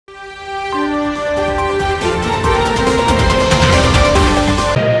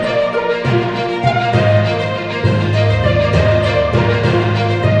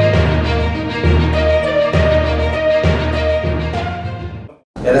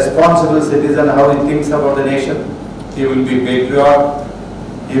responsible citizen, how he thinks about the nation. He will be patriot.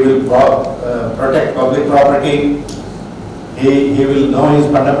 He will protect public property. He will know his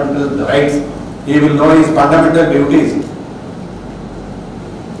fundamental rights. He will know his fundamental duties.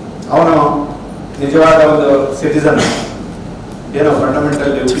 ಅವನು ನಿಜವಾದ ಒಂದು citizen. ಏನೋ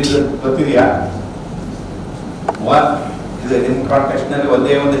fundamental duties ಗೊತ್ತಿದೆಯಾ? ಇದು ನಿಮ್ಮ context ನಲ್ಲಿ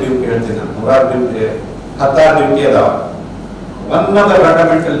ಒಂದೇ ಒಂದು ಡ್ಯೂಟಿ ಹೇಳ್ತೀನಿ ನಾನು. 16 ಡ್ಯೂಟಿ ಅದಾವ. One of the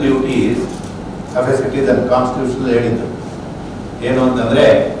fundamental duties of A citizen constitution ಹೇಳಿದ್ದು ಏನು ಅಂತಂದ್ರೆ,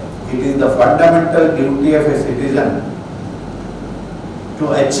 it is the fundamental duty of A citizen to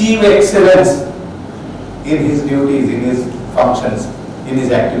achieve excellence in his duties, in his functions, in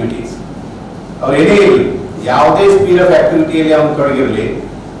his activities. ಅವ್ರು ಏನೇ ಇರಲಿ, ಯಾವುದೇ ಸ್ಪೀಡ್ ಆಫ್ ಆಕ್ಟಿವಿಟಿಯಲ್ಲಿ ಅವನು ತೊಡಗಿರಲಿ,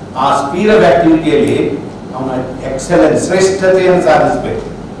 ಆ speed of ಆಕ್ಟಿವಿಟಿಯಲ್ಲಿ ಅವನ ಎಕ್ಸಲೆನ್ಸ್, ಶ್ರೇಷ್ಠತೆಯನ್ನು ಸಾಧಿಸಬೇಕು.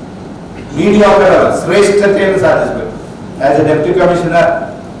 ಮೀಡಿಯಾಕರ್ ಅಲ್ಲ, ಶ್ರೇಷ್ಠತೆಯನ್ನು ಸಾಧಿಸಬೇಕು. As A deputy commissioner,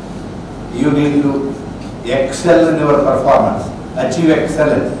 you need to Excel in your performance, achieve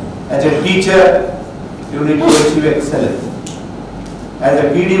excellence. As A teacher, you need to achieve excellence. As A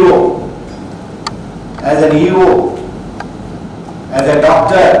PDO, as an EO, as a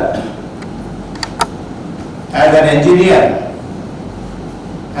doctor, as an engineer,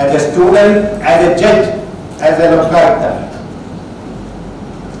 as a student, as a judge, as a lawyer.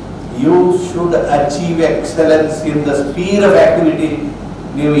 You should achieve excellence in the sphere of activity.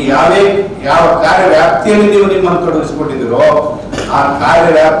 ನೀವು ಯಾವ ಕಾರ್ಯ ವ್ಯಾಪ್ತಿಯಲ್ಲಿ ನೀವು ನಿಮ್ಮನ್ನು ತೊಡಗಿಸಿಕೊಂಡಿದ್ದೀರೋ ಆ ಕಾರ್ಯ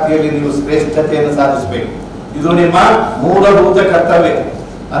ವ್ಯಾಪ್ತಿಯಲ್ಲಿ ನೀವು ಶ್ರೇಷ್ಠತೆಯನ್ನು ಸಾಧಿಸಬೇಕು. ಇದು ನಿಮ್ಮ ಮೂಲಭೂತ ಕರ್ತವ್ಯ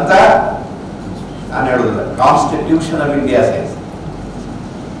ಅಂತ ನಾನು ಹೇಳುದಿಲ್ಲ. ಕಾನ್ಸ್ಟಿಟ್ಯೂಷನ್ ಆಫ್ ಇಂಡಿಯಾ ಸೇಸ್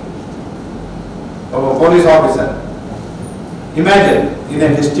ಒಬ್ಬ police officer, imagine in a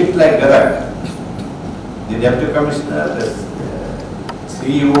district like Gadag, the deputy commissioner, the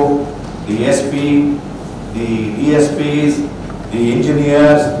CEO, the SP, the DSPs, the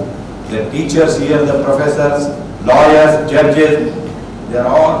engineers, the teachers here, the professors, lawyers, judges, they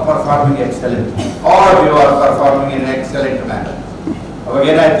are all performing excellently. All of you are performing in an excellent manner. ಅವಾಗ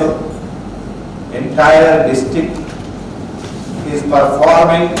ಏನಾಯ್ತು? Entire district is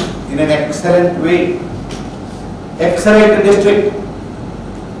performing in an excellent way. Excellent district,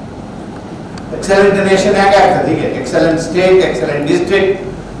 excellent nation ಹೇಗೆ ಆಗ್ತದೆ? ಹೀಗೆ excellent state, excellent district,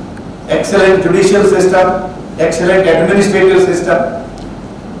 excellent judicial system, excellent administrative system.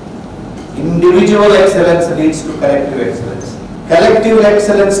 Individual excellence leads to collective excellence. Collective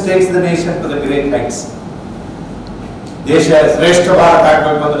excellence takes the nation to the great heights. ದೇಶ ಶ್ರೇಷ್ಠ ಭಾರತ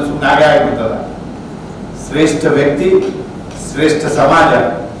ಆಗಬೇಕು ಅಂದ್ರೆ ಸುಮ್ಮನೆ ಹಾಗೆ ಆಗ್ಬಿಡ್ತದ. ಶ್ರೇಷ್ಠ ವ್ಯಕ್ತಿ, ಶ್ರೇಷ್ಠ ಸಮಾಜ,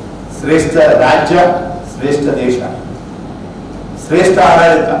 ಶ್ರೇಷ್ಠ ರಾಜ್ಯ, ಶ್ರೇಷ್ಠ ದೇಶ, ಶ್ರೇಷ್ಠ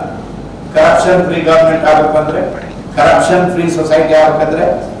ಆಡಳಿತ. ಕರಪ್ಷನ್ ಫ್ರೀ ಗವರ್ಮೆಂಟ್ ಆಗಬೇಕಂದ್ರೆ, ಕರಪ್ಷನ್ ಫ್ರೀ ಸೊಸೈಟಿ ಆಗಬೇಕಂದ್ರೆ,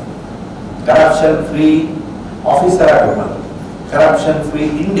 ಕರಪ್ಷನ್ ಫ್ರೀ ಆಫೀಸರ್ ಆಗಬೇಕಂದ್ರೆ, ಕರಪ್ಷನ್ ಫ್ರೀ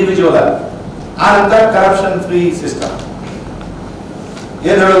ಇಂಡಿವಿಜುವಲ್ ಆಗ, ಆ ನಂತರ ಕರಪ್ಷನ್ ಫ್ರೀ ಸಿಸ್ಟಮ್.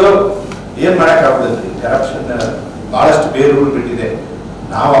 ಏನ್ ಹೇಳೋದು? ಏನ್ ಮಾಡಕ್ ಆಗುದಿಲ್ಲ. ಕರಪ್ಷನ್ ಬಹಳಷ್ಟು ಬೇರೂರು ಬಿಟ್ಟಿದೆ.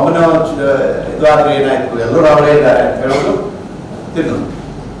 ನಾವು ಅವನ ಇದು ಆದ್ರೆ ಏನಾಯ್ತು, ಎಲ್ಲರೂ ಅವರೇ ಇದ್ದಾರೆ ಅಂತ ಹೇಳೋದು, ತಿನ್ನೋದು.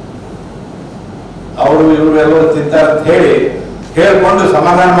 ಅವರು ಇವರು ಎಲ್ಲರೂ ತಿಂತಾರೆ ಅಂತ ಹೇಳ್ಕೊಂಡು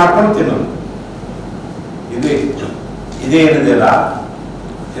ಸಮಾಧಾನ ಮಾಡ್ಕೊಂಡು ತಿನ್ನೋದು. ಇದೇನಿದೆಯಲ್ಲ,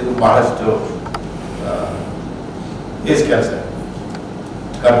 ಇದು ಬಹಳಷ್ಟು ಏಸ್ ಕೆಲಸ,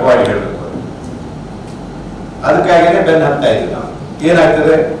 ಕಟ್ವಾಗಿ ಹೇಳಬೇಕು. ಅದಕ್ಕಾಗಿನೇ ಬೆನ್ನು ಹತ್ತಾ ಇದ್ದೀವಿ ನಾವು.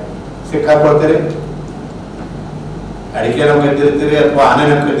 ಏನಾಗ್ತದೆ? ಸಿಕ್ಕಾಕೊಳ್ತೀರಿ, ಅಡಿಕೆ ನಮ್ಗೆ ಕದ್ದಿರ್ತೀರಿ ಅಥವಾ ಆನೆ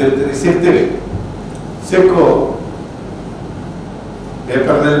ನಮ್ಗೆ ಕದ್ದಿರ್ತೀರಿ, ಸಿಗ್ತೀವಿ. ಸಿಕ್ಕು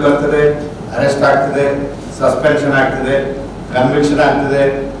ಪೇಪರ್ನಲ್ಲಿ ಬರ್ತದೆ, ಅರೆಸ್ಟ್ ಆಗ್ತದೆ, ಸಸ್ಪೆನ್ಷನ್ ಆಗ್ತದೆ, ಕನ್ವಿಕ್ಷನ್ ಆಗ್ತದೆ,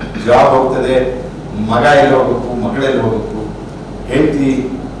 ಜಾಬ್ ಹೋಗ್ತದೆ, ಮಗ ಎಲ್ಲಿ ಹೋಗ್ಬೇಕು, ಮಗಳೆಲ್ಲಿ ಹೋಗ್ಬೇಕು, ಹೆಂಡತಿ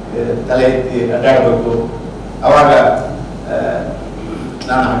ತಲೆ ಎತ್ತಿ ಅಡ್ಡಾಡಬೇಕು. ಅವಾಗ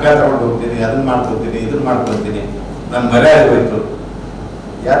ನಾನು ಹಗ್ಗ ತಗೊಂಡು ಹೋಗ್ತೀನಿ, ಅದನ್ನ ಮಾಡ್ಕೊತೀನಿ, ಇದನ್ನ ಮಾಡ್ಕೊತೀನಿ, ನನ್ನ ಮರ್ಯಾದೆ ಹೋಯ್ತು.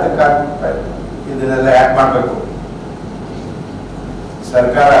 ಯಾತಕ್ಕೆ ಇದನ್ನೆಲ್ಲ ಯಾಕೆ ಮಾಡಬೇಕು?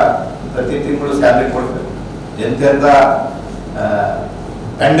 ಸರ್ಕಾರ ಪ್ರತಿ ತಿಂಗಳು ಸ್ಯಾಲರಿ ಕೊಡ್ಬೇಕು. ಎಂತೆಂಥ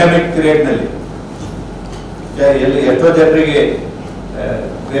ಪ್ಯಾಂಡಮಿಕ್ ಪೀರಿಯಡ್ನಲ್ಲಿ ಎಲ್ಲಿ ಎಷ್ಟೋ ಜನರಿಗೆ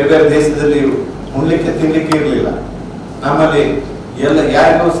ಬೇರೆ ಬೇರೆ ದೇಶದಲ್ಲಿ ಉಣ್ಲಿಕ್ಕೆ ತಿನ್ಲಿಕ್ಕೆ ಇರಲಿಲ್ಲ. ನಮ್ಮಲ್ಲಿ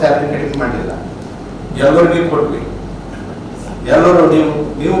ಯಾರಿಗೂ ಸ್ಯಾಲರಿ ಕಡಿಮೆ ಮಾಡಲಿಲ್ಲ, ಎಲ್ಲರಿಗೂ ಕೊಟ್ವಿ. ಎಲ್ಲರೂ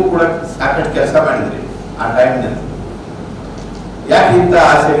ನೀವು ಕೂಡ ಸಾಕಷ್ಟು ಕೆಲಸ ಮಾಡಿದ್ರಿ ಆ ಟೈಮ್ನಲ್ಲಿ. ಯಾಕೆ ಇಂಥ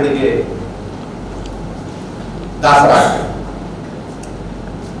ಆಸೆಗಳಿಗೆ ದಾಸರಾಗ್ತದೆ?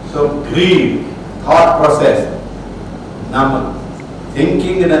 ಸೊ ಗ್ರೀಡ್ ಥಾಟ್ ಪ್ರೊಸೆಸ್, ನಮ್ಮ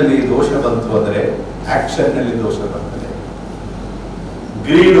ಥಿಂಕಿಂಗ್ನಲ್ಲಿ ದೋಷ ಬಂತು ಅಂದರೆ ಆಕ್ಷನ್ನಲ್ಲಿ ದೋಷ ಬರ್ತದೆ.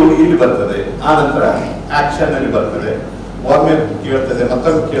 ಗ್ರೀಡು ಇಲ್ಲಿ ಬರ್ತದೆ, ಆ ನಂತರ ಆಕ್ಷನ್ ನಲ್ಲಿ ಬರ್ತದೆ. ಒಮ್ಮೆ ಕೇಳ್ತದೆ,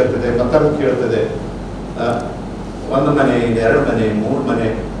 ಮತ್ತೊಮ್ಮೆ ಕೇಳ್ತದೆ, ಮತ್ತೊಮ್ಮೆ ಕೇಳ್ತದೆ. ಒಂದು ಮನೆ, 2 ಮನೆ, 3 ಮನೆ,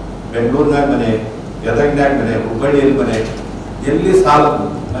 ಬೆಂಗಳೂರಿನಾಗ ಮನೆ, ಗದಗ್ನಾಗ ಮನೆ, ಹುಬ್ಬಳ್ಳಿಯಲ್ಲಿ ಮನೆ, ಎಲ್ಲಿ ಸಾಲದು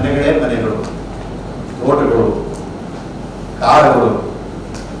ಮನೆಗಳೇ ಮನೆಗಳು, ತೋಟಗಳು, ಕಾಡುಗಳು,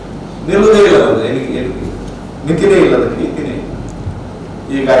 ನಿಲ್ಲುವುದೇ ಇಲ್ಲ. ಮಿತಿನೇ ಇಲ್ಲ, ಅದಕ್ಕೆ ನೀತಿನೇ.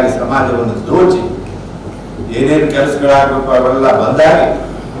 ಹೀಗಾಗಿ ಸಮಾಜವನ್ನು ದೋಚಿ ಏನೇನು ಕೆಲಸಗಳಾಗಬೇಕು ಅವೆಲ್ಲ ಬಂದಾಗಿ,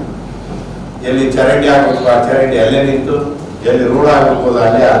 ಎಲ್ಲಿ ಚರಂಡಿ ಆಗಬೇಕು ಆ ಚರಂಡಿ ಅಲ್ಲೇ ನಿಂತು, ಎಲ್ಲಿ ರೋಡ್ ಆಗಬೇಕು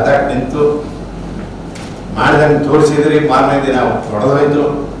ಅಲ್ಲೇ ಅರ್ಧಕ್ಕೆ ನಿಂತು, ಮಾಡಿದಂಗೆ ತೋರಿಸಿದ್ರಿ ಮಾರನೇ ದಿನ ಹೊಡೆದೋಯ್ತು.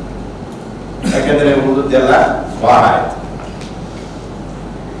 ಯಾಕೆಂದ್ರೆ ಉಳಿದದ್ದೆಲ್ಲ ಸ್ವಾಹ ಆಯ್ತು.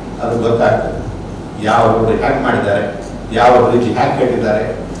 ಅದು ಗೊತ್ತಾಗ್ತದೆ ಯಾವ ರೋಡ್ ಹ್ಯಾಕ್ ಮಾಡಿದ್ದಾರೆ, ಯಾವ ಬ್ರಿಡ್ಜ್ ಹ್ಯಾಕ್ ಕಟ್ಟಿದ್ದಾರೆ,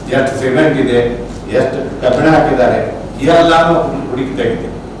 ಎಷ್ಟು ಸಿಮೆಂಟ್ ಇದೆ, ಎಷ್ಟು ಕಬ್ಬಿಣ ಹಾಕಿದ್ದಾರೆ, ಎಲ್ಲಾನು ಹುಡುಕಿ ತೆಗಿದೆ.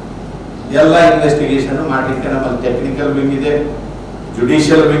 ಎಲ್ಲ ಇನ್ವೆಸ್ಟಿಗೇಷನ್ ಮಾಡಲಿಕ್ಕೆ ನಮ್ಮಲ್ಲಿ ಟೆಕ್ನಿಕಲ್ ವಿಂಗ್ ಇದೆ,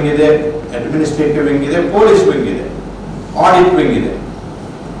 ಜುಡಿಷಿಯಲ್ ವಿಂಗ್ ಇದೆ, ಅಡ್ಮಿನಿಸ್ಟ್ರೇಟಿವ್ ವಿಂಗ್ ಇದೆ, ಪೊಲೀಸ್ ವಿಂಗ್ ಇದೆ, ಆಡಿಟ್ ವಿಂಗ್ ಇದೆ.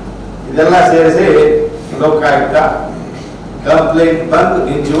 ಇದೆಲ್ಲ ಸೇರಿಸಿ ಲೋಕಾಯುಕ್ತ ಕಂಪ್ಲೇಂಟ್ ಬಂದು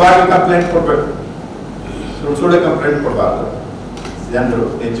ನಿಜವಾಗಿ ಕಂಪ್ಲೇಂಟ್ ಕೊಡ್ಬೇಕು. ಸುಳ್ಳು ಕಂಪ್ಲೇಂಟ್ ಕೊಡಬಾರ್ದು. ಜನರು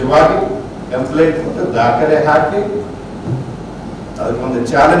ನಿಜವಾಗಿ ಕಂಪ್ಲೇಂಟ್ ಕೊಟ್ಟು ದಾಖಲೆ ಹಾಕಿ ಅದಕ್ಕೊಂದು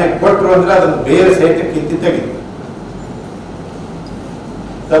ಚಾಲನೆ ಕೊಟ್ಟರು ಅಂದ್ರೆ ಅದನ್ನು ಬೇರೆ ಸಹಿತ ಕಿತ್ತಿ ತೆಗಿತು.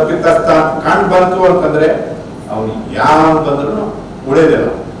 ತಪ್ಪಿತಸ್ಥ ಕಂಡು ಬಂತು ಅಂತಂದ್ರೆ ಅವನು ಯಾವ ಬಂದ್ರು ಉಳಿದಿಲ್ಲ.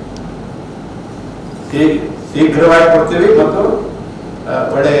 ಶೀಘ್ರವಾಗಿ ಕೊಡ್ತೀವಿ ಮತ್ತು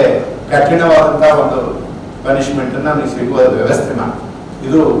ಒಳ್ಳೆ ಕಠಿಣವಾದಂತಹ ಒಂದು ಪನಿಷ್ಮೆಂಟ್ ಅನ್ನ ಸಿಗುವ ವ್ಯವಸ್ಥೆ ಮಾಡಿ.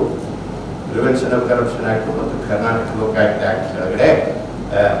 ಇದು ಪ್ರಿವೆನ್ಷನ್ ಆಫ್ ಕರಪ್ಷನ್ ಆಕ್ಟ್ ಮತ್ತು ಕರ್ನಾಟಕ ಲೋಕಾಯುಕ್ತ ಆಕ್ಟ್ ಕೆಳಗಡೆ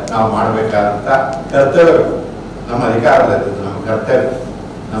ನಾವು ಮಾಡಬೇಕಾದಂತ ಕರ್ತವ್ಯ, ನಮ್ಮ ಅಧಿಕಾರದಲ್ಲಿ ನಮ್ಮ ಕರ್ತವ್ಯ,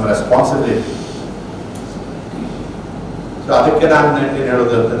 ನಮ್ಮ ರೆಸ್ಪಾನ್ಸಿಬಿಲಿಟಿ. ಸೊ ಅದಕ್ಕೆ ನಾನು ಏನು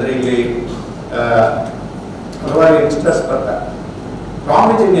ಹೇಳೋದು ಅಂತಂದ್ರೆ, ಇಲ್ಲಿ ಹಲವಾರು ಯಂಗ್ಸ್ಟರ್ಸ್ ಬರ್ತಾರೆ,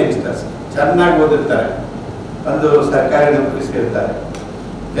 ಪ್ರಾಮಿಸಿಂಗ್ ಯಂಗ್ಸ್ಟರ್ಸ್, ಚೆನ್ನಾಗಿ ಓದಿರ್ತಾರೆ, ಒಂದು ಸರ್ಕಾರಿ ನೌಕರಿ ಸೇರ್ತಾರೆ,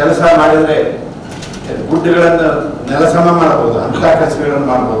 ಕೆಲಸ ಮಾಡಿದ್ರೆ ಗುಡ್ಡಗಳನ್ನು ನೆಲಸಮ ಮಾಡಬಹುದು, ಅಂತ ಕೆಲಸಗಳನ್ನು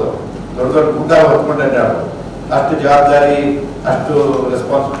ಮಾಡ್ಬೋದು, ದೊಡ್ಡ ದೊಡ್ಡ ಗುಡ್ಡ ಹೊತ್ಕೊಂಡು ಅಡ್ಡಾಡ್ಬೋದು. ಅಷ್ಟು ಜವಾಬ್ದಾರಿ, ಅಷ್ಟು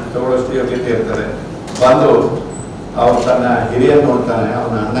ರೆಸ್ಪಾನ್ಸಿಬಿಲಿಟಿ ತಗೊಳ್ಳೋಷ್ಟು ಯೋಗ್ಯತೆ ಇರ್ತದೆ. ಬಂದು ಅವ್ರು ತನ್ನ ಹಿರಿಯರು ನೋಡ್ತಾನೆ,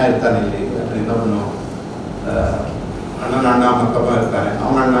 ಅವನ ಅಣ್ಣ ಇರ್ತಾನೆ, ಇಲ್ಲಿ ಇನ್ನೊಬ್ಬನು ಅಣ್ಣನ ಅಣ್ಣ ಮತ್ತೊಬ್ಬ ಇರ್ತಾನೆ,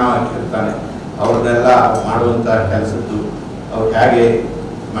 ಅವನ ಅಣ್ಣ ಇರ್ತಾನೆ, ಅವ್ರನ್ನೆಲ್ಲ ಮಾಡುವಂಥ ಕೆಲಸದ್ದು, ಅವ್ರು ಹೇಗೆ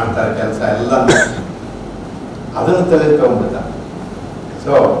ಮಾಡ್ತಾರೆ ಕೆಲಸ ಎಲ್ಲ ಅದನ್ನು ತಲೆ ತಗೊಂಡ್ಬಿಡ್ತಾನೆ.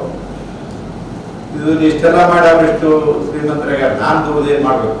 ಸೊ ಇದು ಇಷ್ಟೆಲ್ಲ ಮಾಡಿ ಅವರಿಷ್ಟು ಶ್ರೀಮಂತರಾಗ ನಾನು ದುಡ್ದೇನು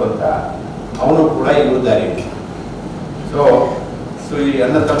ಮಾಡಬೇಕು ಅಂತ ಅವನು ಕೂಡ ಇರುತ್ತಾರೆ. ಸೊ ಈ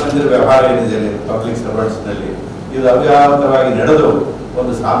ಅಣ್ಣ ತಮ್ಮಂದಿರ ವ್ಯವಹಾರ ಏನಿದೆ ಪಬ್ಲಿಕ್ ಸರ್ವೆಂಟ್ಸ್ನಲ್ಲಿ, ಇದು ಅವ್ಯಾವತವಾಗಿ ನಡೆದು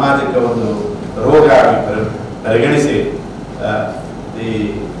ಒಂದು ಸಾಮಾಜಿಕ ಒಂದು ರೋಗ ಆಗಿ ಪರಿಗಣಿಸಿ the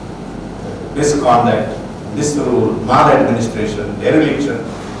misconduct, misrule, maladministration, dereliction,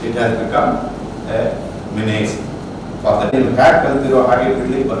 it has become a menace. Hack ಕಲ್ತಿರೋ ಹಾಗೆ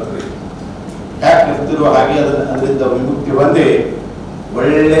ಬಿಡ್ಲಿಕ್ಕೆ ಬರ್ತದೆ, ಹ್ಯಾಕ್ ಕಲ್ತಿರೋ ಹಾಗೆ ಅದರಿಂದ ವಿಮುಕ್ತಿ ಹೊಂದಿ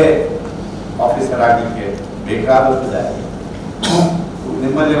ಒಳ್ಳೆ ಆಫೀಸರ್ ಆಗಲಿಕ್ಕೆ ಬೇಕಾದಷ್ಟಿದೆ.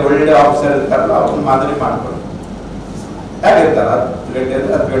 ನಿಮ್ಮಲ್ಲಿ ಒಳ್ಳೆ ಆಫೀಸರ್ ಇರ್ತಾರಲ್ಲ, ಅವ್ರನ್ನ ಮಾದರಿ ಮಾಡ್ಕೊಳ್ಳಿ. ಹೇಗಿರ್ತಾರ 10 ಗಂಟೆ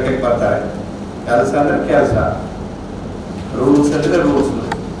ಅಂದ್ರೆ 10 ಗಂಟೆಗೆ ಬರ್ತಾರೆ, ಕೆಲಸ ಅಂದ್ರೆ ಕೆಲಸ, ರೂಲ್ಸ್ ಅಂದ್ರೆ ರೂಲ್ಸ್.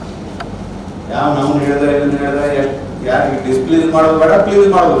 ಯಾವ ನಾವು ಹೇಳಿದ್ರೆ ಇದನ್ನು ಹೇಳಿದ್ರೆ ಯಾರಿಗೆ ಡಿಸ್ಪ್ಲೀಸ್ ಮಾಡೋದು ಬೇಡ, ಪ್ಲೀಸ್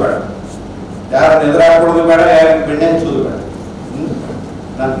ಮಾಡೋದು ಬೇಡ, ಯಾರನ್ನ ಎದುರಾಕೊಡೋದು ಬೇಡ, ಯಾರಿಗೆ ಬೆಣ್ಣೆ ಹಚ್ಚೋದು ಬೇಡ.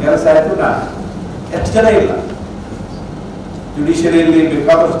 ನನ್ನ ಕೆಲಸ ಆಯ್ತು. ನಾನು ಎಷ್ಟು ಜನ ಇಲ್ಲ ಜುಡಿಷಿಯರಿಯಲ್ಲಿ,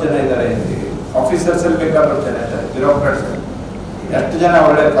 ಬೇಕಾದಷ್ಟು ಜನ ಇದ್ದಾರೆ, ಆಫೀಸರ್ಸ್ ಅಲ್ಲಿ ಬೇಕಾದಷ್ಟು ಜನ ಇದ್ದಾರೆ, ಬ್ಯೂರೋಕ್ರಾಟ್ಸ್ ಎಷ್ಟು ಜನ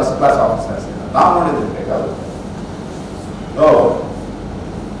ಒಳ್ಳೆ ಫಸ್ಟ್ ಕ್ಲಾಸ್ ಆಫೀಸರ್ಸ್ ಇಲ್ಲ, ನಾವು ನೋಡಿದ್ವಿ ಬೇಕಾದಷ್ಟು.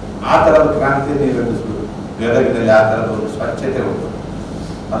 ಆ ಥರದ ಕ್ರಾಂತಿ ನೀವು ಎಬ್ಬಿಸ್ಬೋದು. ಗದಗಿನಲ್ಲಿ ಆ ಥರದ ಒಂದು ಸ್ವಚ್ಛತೆ ಹೋಗ್ಬೇಕು,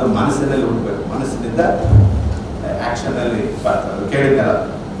 ಅದು ಮನಸ್ಸಿನಲ್ಲಿ ಹುಡ್ಬೇಕು, ಮನಸ್ಸಿನಿಂದ ಆಕ್ಷನ್ ಅಲ್ಲಿ ಬರ್ತದೆ. ಕೇಳಿದ್ದಲ್ಲ,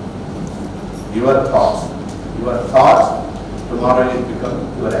 your thoughts tomorrow will become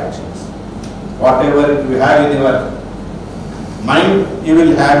your actions. What ever you have in your mind you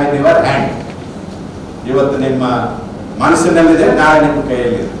will have in your hand. ಇವತ್ತು ನಿಮ್ಮ ಮನಸ್ಸಿನಲ್ಲಿದೆ, ನಾಳೆ ನಿಮ್ಮ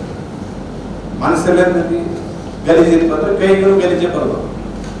ಕೈಯಲ್ಲಿದೆ. ಮನಸ್ಸಲ್ಲಿ ಗಲೀಜಿತ್ತು ಅಂದ್ರೆ ಕೈಗಳು ಗಲೀಜೆ ಬರ್ಬೋದು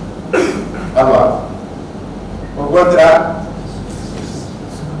ಅಲ್ವಾ? ಒಪ್ಕೊಳ್ತೀರಾ?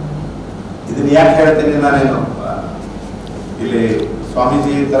 ಇದನ್ನ ಯಾಕೆ ಹೇಳ್ತೀನಿ, ನಾನೇನು ಇಲ್ಲಿ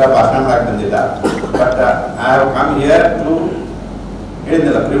ಸ್ವಾಮೀಜಿ ತರ ಭಾಷಣ ಮಾಡಕ್ ಬಂದಿಲ್ಲ, but I have come here to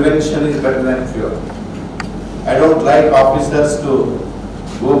ಹೇಳಿದ್ನಲ್ಲ, prevention is better than cure. I don't like officers to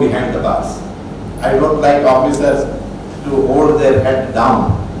go behind the boss. I don't like officers to hold there head down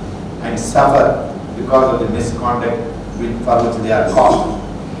and suffer because of the misconduct for which they are caught.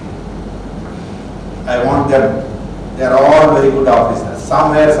 I want them, they are all very good officers.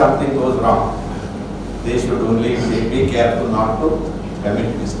 Somewhere something goes wrong. They should only be careful not to commit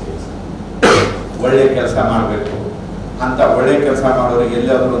mistakes. ಒಳ್ಳೆ ಕೆಲಸ ಮಾಡಬೇಕು ಅಂತ, ಒಳ್ಳೆ ಕೆಲಸ ಮಾಡೋರಿಗೆ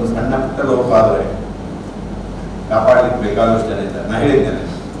ಎಲ್ಲಾದರೂ ಒಂದು ಸಣ್ಣ ಪುಟ್ಟ ಲೋಪ ಆದರೆ ಕಾಪಾಡಲಿಕ್ಕೆ ಬೇಕಾದಷ್ಟು ಜನ ಇದ್ದಾರೆ. ನಾನು ಹೇಳಿದ್ದೇನೆ,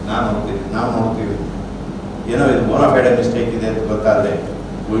 ನಾವು ನೋಡ್ತೀವಿ ಏನೋ ಇದು ಬೋನಾಫೈಡ್ ಮಿಸ್ಟೇಕ್ ಇದೆ ಅಂತ ಗೊತ್ತಾದರೆ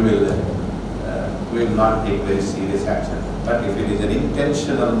we will not take very serious action. But if it is an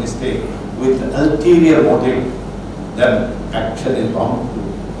intentional mistake with ulterior motive, then action is bound to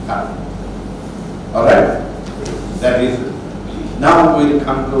happen. All right? That is, now we will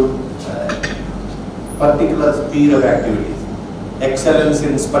come to particular sphere of activities. Excellence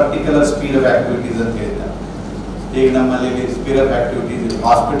in particular sphere of activities ಅಂತ ಹೇಳ್ತಾರೆ. ಈಗ ನಮ್ಮಲ್ಲಿ sphere of activities is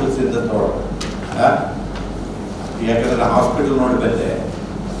hospitals in the thought. ಯಾಕಂದ್ರೆ hospital ನೋಡಿ ಬಂದೆ,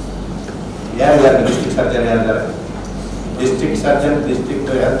 ಯಾರ್ಯಾರು district surgeon ಯಾರಿದ್ದಾರೆ? District surgeon, district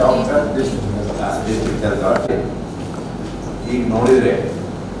health officer, district health officer. ಈಗ ನೋಡಿದರೆ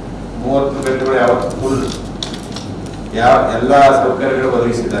 30 ಬೆಡ್ಗಳು ಯಾವತ್ತು ಫುಲ್, ಎಲ್ಲ ಸೌಕರ್ಯಗಳು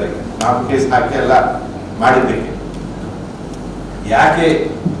ಒದಗಿಸಿದ್ದಾರೆ. 4 ಕೇಸ್ ಹಾಕಿ ಎಲ್ಲ ಮಾಡಿದ್ದಕ್ಕೆ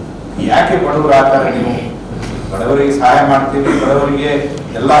ಯಾಕೆ ಬಡವರು ಆಗ್ತಾರೆ? ನೀವು ಬಡವರಿಗೆ ಸಹಾಯ ಮಾಡ್ತೀವಿ, ಬಡವರಿಗೆ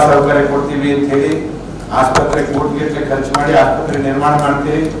ಎಲ್ಲ ಸೌಕರ್ಯ ಕೊಡ್ತೀವಿ ಅಂತ ಹೇಳಿ ಆಸ್ಪತ್ರೆ ಕೋಟಿಗಟ್ಟಲೆ ಖರ್ಚು ಮಾಡಿ ಆಸ್ಪತ್ರೆ ನಿರ್ಮಾಣ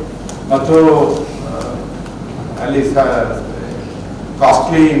ಮಾಡ್ತೀವಿ ಮತ್ತು ಅಲ್ಲಿ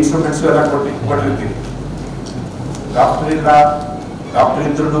ಕಾಸ್ಟ್ಲಿ ಇನ್ಸ್ಟ್ರೂಮೆಂಟ್ಸ್ ಎಲ್ಲ ಕೊಟ್ಟಿರ್ತೀವಿ. ಡಾಕ್ಟರ್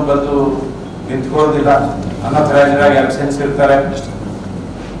ಇದ್ರೂ ಬಂದು ನಿಂತ್ಕೊಳ್ಳೋದಿಲ್ಲ, ಅನಾಥರಾಜರಾಗಿ ಅಬ್ಸೆನ್ಸ್ ಇರ್ತಾರೆ,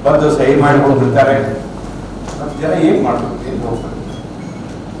 ಬಂದು ಸಹಿ ಮಾಡಿ ಹೋಗ್ಬಿಡ್ತಾರೆ. ಮತ್ತು ಜನ ಏನ್ ಮಾಡ್ಬೇಕು?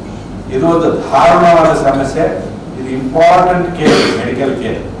 ಇದು ಒಂದು ದಾರುಣವಾದ ಸಮಸ್ಯೆ. ಇದು ಇಂಪಾರ್ಟೆಂಟ್ ಕೇರ್, ಮೆಡಿಕಲ್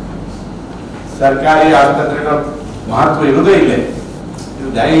ಕೇರ್. ಸರ್ಕಾರಿ ಆಸ್ಪತ್ರೆಗಳ ಮಹತ್ವ ಇರುವುದೇ ಇಲ್ಲ. ಇದು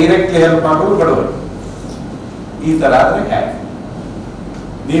ಡೈರೆಕ್ಟ್ ಹೆಲ್ಪ್ ಮಾಡೋದು ಬಡವರು. ಈ ತರ ಆದ್ರೆ ಹೇಗೆ?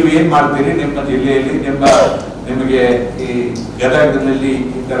 ನೀವೇನ್ ಮಾಡ್ತೀರಿ? ನಿಮ್ಮ ಜಿಲ್ಲೆಯಲ್ಲಿ ನಿಮಗೆ ಈ ಗದಗದಲ್ಲಿ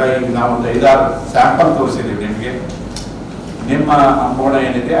ಈ ತರ ಈಗ ನಾವು ಒಂದು 5-6 ಸ್ಯಾಂಪಲ್ ತೋರಿಸಿದ್ದೀವಿ ನಿಮಗೆ. ನಿಮ್ಮ ಅಂಬೋಣ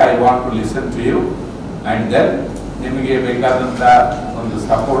ಏನಿದೆ, I want to listen to you and then ನಿಮಗೆ ಬೇಕಾದಂತ ಒಂದು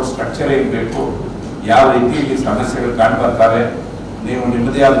ಸಪೋರ್ಟ್ ಸ್ಟ್ರಕ್ಚರ್ ಏನ್ ಬೇಕು, ಯಾವ ರೀತಿಯಲ್ಲಿ ಸಮಸ್ಯೆಗಳು ಕಾಣ್ಬರ್ತಾವೆ, ನೀವು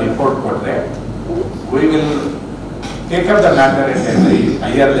ನಿಮ್ಮದೇ ಆದ ರಿಪೋರ್ಟ್ ಕೊಟ್ರೆ we will take up the matter at a very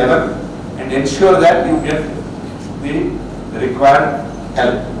higher level and ensure that you get the required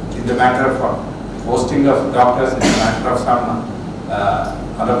help in the matter of posting of doctors, in the matter of some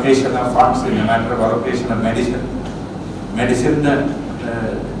allocation of funds, in the matter of allocation of medicine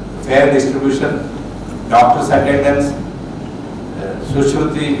fair distribution, doctors attendance,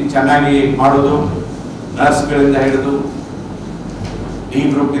 Sushruti ಚೆನ್ನಾಗಿ ಮಾಡೋದು, ನರ್ಸ್ಗಳಿಂದ ಹಿಡಿದು D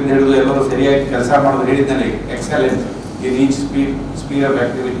group ಇಂದ ಹಿಡಿದು ಎಲ್ಲರೂ ಸರಿಯಾಗಿ ಕೆಲಸ ಮಾಡೋದು ಹೇಳಿದ್ದಾನೆ. Excellence in each sphere of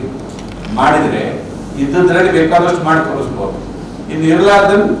activity ಮಾಡಿದರೆ ಇದ್ದದ್ರಲ್ಲಿ ಬೇಕಾದಷ್ಟು ಮಾಡಿ ತೋರಿಸ್ಬೋದು. ಇನ್ನು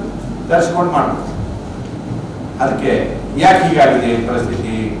ಇರಲಾರ್ದನ್ನು ತರಿಸ್ಕೊಂಡು ಮಾಡ್ಬೋದು. ಅದಕ್ಕೆ ಯಾಕೆ ಹೀಗಾಗಿದೆ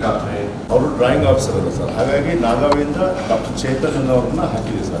ಪರಿಸ್ಥಿತಿ ಡಾಕ್ಟ್ರೆ? ಅವರು ಡ್ರಾಯಿಂಗ್ ಆಫೀಸರ್ ಅಲ್ಲ ಸರ್, ಹಾಗಾಗಿ ನಾಗಾವಿಂದ ಡಾಕ್ಟರ್ ಚೇತನ್ ಅನ್ನೋರನ್ನ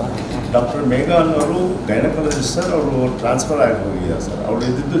ಹಾಕಿದೆ ಸರ್. ಡಾಕ್ಟರ್ ಮೇಘಾ ಅನ್ನೋರು ಗೈನಕಾಲಜಿಸ್ಟ್ ಸರ್, ಅವರು ಟ್ರಾನ್ಸ್ಫರ್ ಆಗಿ ಹೋಗಿದ್ದಾರೆ ಸರ್. ಅವ್ರು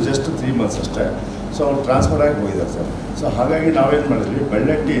ಇದ್ದಿದ್ದು ಜಸ್ಟ್ 3 months ಅಷ್ಟೇ. ಸೊ ಅವ್ರು ಟ್ರಾನ್ಸ್ಫರ್ ಆಗಿ ಹೋಗಿದ್ದಾರೆ ಸರ್. ಸೊ ಹಾಗಾಗಿ ನಾವೇನು ಮಾಡಿದ್ವಿ,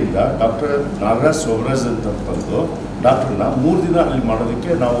 ಬೆಳ್ಳಟ್ಟಿಯಿಂದ ಡಾಕ್ಟರ್ ನಾಗರಾಜ್ ಸೋಮರಾಜ್ ಅಂತ ಬಂದು ಡಾಕ್ಟ್ರನ್ನ 3 ದಿನ ಅಲ್ಲಿ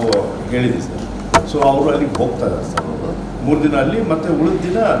ಮಾಡೋದಕ್ಕೆ ನಾವು ಹೇಳಿದ್ವಿ ಸರ್. ಸೊ ಅವರು ಅಲ್ಲಿಗೆ ಹೋಗ್ತಾ ಇದ್ದಾರೆ ಸರ್. ಅವರು 3 ದಿನ ಅಲ್ಲಿ ಮತ್ತು ಉಳಿದ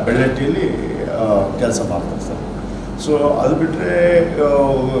ದಿನ ಬೆಳ್ಳಟ್ಟಿಯಲ್ಲಿ ಕೆಲಸ ಮಾಡ್ತಾರೆ ಸರ್. ಸೊ ಅದು ಬಿಟ್ಟರೆ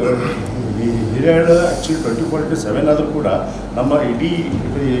ಹಿರಿಯಾಡು ಆ್ಯಕ್ಚುಲಿ 24/7 ಆದರೂ ಕೂಡ ನಮ್ಮ ಇಡೀ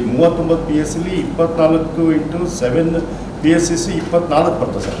 39 PSCಲಿ 24/7 PSCC 24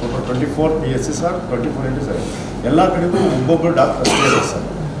 ಬರ್ತದೆ ಸರ್. 24 PSCs ಆರ್ 24/7 ಎಲ್ಲ ಕಡೆಗೂ ಒಬ್ಬೊಬ್ಬರು ಡಾಕ್ಟರ್ ಅಷ್ಟೇ ಇದೆ ಸರ್.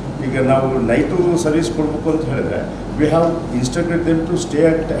 ಈಗ ನಾವು ನೈಟು ಸರ್ವಿಸ್ ಕೊಡಬೇಕು ಅಂತ ಹೇಳಿದ್ರೆ we have instructed them to stay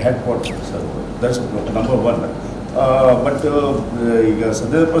at head quarter sir. That's number 1. But ಈಗ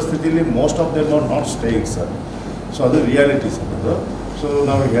ಸದ್ಯದ ಪರಿಸ್ಥಿತಿಯಲ್ಲಿ most of them are not staying sir. So ಅದು ರಿಯಾಲಿಟಿ ಸರ್ ಅದು. ಸೊ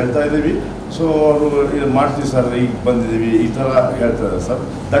ನಾವು ಹೇಳ್ತಾ ಇದ್ದೀವಿ. ಸೊ ಅವರು ಇದು ಮಾಡ್ತೀವಿ ಸರ್, ಈಗ ಬಂದಿದ್ದೀವಿ ಈ ಥರ ಹೇಳ್ತಾರೆ sir.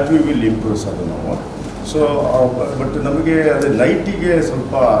 That we will improve sir ನಾವು. ಸೊ ಬಟ್ ನಮಗೆ ಅದೇ ನೈಟಿಗೆ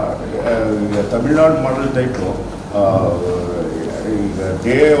ಸ್ವಲ್ಪ ಈಗ ತಮಿಳ್ನಾಡು ಮಾಡಲ್ ಟೈಪು, ಈಗ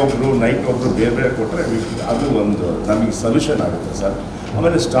ಡೇ ಒಬ್ಬರು ನೈಟ್ ಒಬ್ಬರು ಬೇರೆ ಬೇರೆ ಕೊಟ್ಟರೆ ಅದು ಒಂದು ನಮಗೆ ಸೊಲ್ಯೂಷನ್ ಆಗುತ್ತೆ ಸರ್.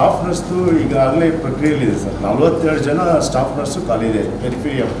 ಆಮೇಲೆ ಸ್ಟಾಫ್ ನರ್ಸ್ದು ಈಗಾಗಲೇ ಪ್ರಕ್ರಿಯೆಯಲ್ಲಿದೆ ಸರ್. 47 ಜನ ಸ್ಟಾಫ್ ನರ್ಸು ಖಾಲಿ ಇದೆ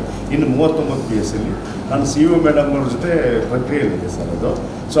ಪೆರಿಫೆರಿ ಆಫ್ ಇನ್ನು 39 PSCಲಿ. ನಾನು CO ಮೇಡಮ್ ಅವ್ರ ಜೊತೆ ಪ್ರಕ್ರಿಯೆಯಲ್ಲಿದೆ ಸರ್ ಅದು.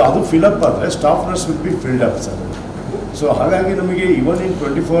 ಸೊ ಅದು ಫಿಲಪ್ ಆದರೆ staff nurse will be filled up sir. So ಹಾಗಾಗಿ ನಮಗೆ ಇವನ್ ಇನ್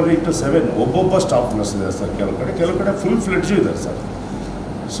 24/7 ಒಬ್ಬೊಬ್ಬ ಸ್ಟಾಫ್ ನರ್ಸ್ ಇದೆ ಸರ್. ಕೆಲವು ಕಡೆ ಫುಲ್ ಫ್ಲೆಡ್ಜು ಇದೆ ಸರ್.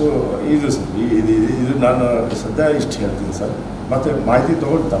 ಸೊ ಇದು ಸರ್ ಇದು ನಾನು ಸದ್ಯ ಇಷ್ಟು ಹೇಳ್ತೀನಿ ಸರ್. ಮತ್ತು ಮಾಹಿತಿ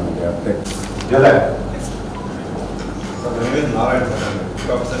ತೊಗೊಂಡು ತಮಗೆ ಅಪ್ಡೇಟ್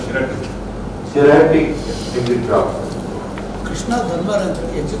ಕೃಷ್ಣ ಧರ್ಮರ್ ಅಂತ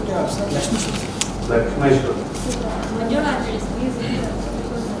executive officer Lakshmeshwar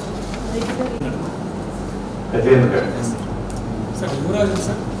sir Yuvraj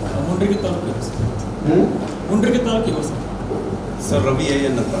sir Mundrigi taluk Mundrigi ತಾಲೂಕಿಗೆ ಸರ್ ಸರ್ ರವಿ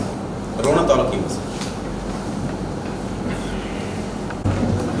AN ಅಂತ ರೋಣ ತಾಲೂಕಿಗೆ ಸರ್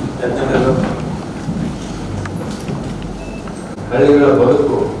ಜನರು ಹಳ್ಳಿಗಳ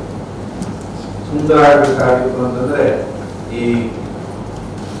ಬದುಕು ಸುಂದರವಾಗಿರ್ಬೇಕು ಅಂತಂದ್ರೆ ಈ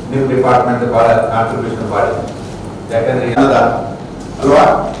ನಿಮ್ಮ ಡಿಪಾರ್ಟ್ಮೆಂಟ್ ಬಹಳ ಕಾಂಟ್ರಿಬ್ಯೂಷನ್ ಮಾಡಿದೆ. ಯಾಕಂದ್ರೆ ಏನದ ಅಲ್ವಾ,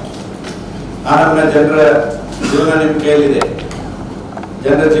 ಆ ನಮ್ಮ ಜನರ ಜೀವನ ನಿಮ್ಮ ಕೈಯಲ್ಲಿದೆ,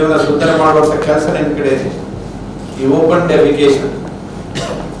 ಜನರ ಜೀವನ ಸುಧಾರಣೆ ಮಾಡುವಂತ ಕೆಲಸ ನಿಮ್ಮ ಕಡೆ ಇದೆ. ಈ ಓಪನ್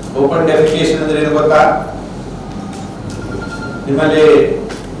ಡೆಫಿಕೇಶನ್ ಅಂದ್ರೆ ಏನು ಗೊತ್ತಾ? ನಿಮ್ಮಲ್ಲಿ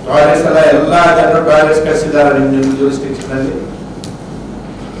ಟಾಯ್ಲೆಟ್ಸ್ ಎಲ್ಲ ಎಲ್ಲಾ ಜನರು ಟಾಯ್ಲೆಟ್ಸ್ ಕಳಿಸಿದಾರ ನಿಮ್ಮ ಜೂರಿಸ್ಡಿಕ್ಷನ್ ಅಲ್ಲಿ?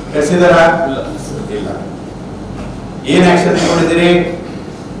 ಕಳಿಸಿದಾರ? ಇಲ್ಲ. ಏನ್ ಆಕ್ಷನ್ ತಗೊಂಡಿದ್ದೀರಿ?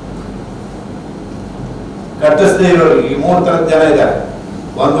 ಕಟ್ಟಿಸದೇ ಇರೋರಿಗೆ ಈ 3 ತರದ ಜನ ಇದ್ದಾರೆ.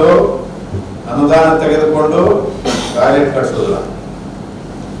 ಒಂದು, ಅನುದಾನ ತೆಗೆದುಕೊಂಡು ಟಾಯ್ಲೆಟ್ ಕಟ್ಟಿಸೋದಿಲ್ಲ.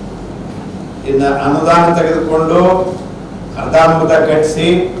 ಇನ್ನು ಅನುದಾನ ತೆಗೆದುಕೊಂಡು ಅರ್ಧಾಮುರ್ಧ ಕಟ್ಟಿಸಿ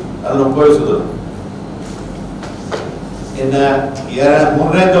ಅದನ್ನು ಉಪಯೋಗಿಸುವುದಿಲ್ಲ. ಇನ್ನು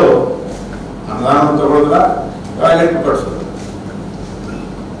ಮೂರನೇದು, ಅನುದಾನ ತಗೊಳ್ಳೋದಿಲ್ಲ, ಟಾಯ್ಲೆಟ್ ಕಟ್ಟಿಸೋದು,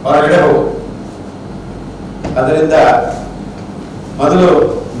 ಹೊರಗಡೆ ಹೋಗು. ಅದರಿಂದ ಮೊದಲು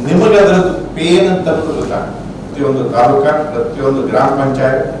ನಿಮಗೆ ಅದರದ್ದು ಪೇನ್ ಅಂತ ಗೊತ್ತಾಗ ಪ್ರತಿಯೊಂದು ತಾಲೂಕ, ಪ್ರತಿಯೊಂದು ಗ್ರಾಮ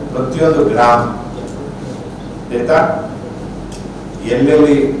ಪಂಚಾಯತ್, ಪ್ರತಿಯೊಂದು ಗ್ರಾಮ ಆಯ್ತಾ,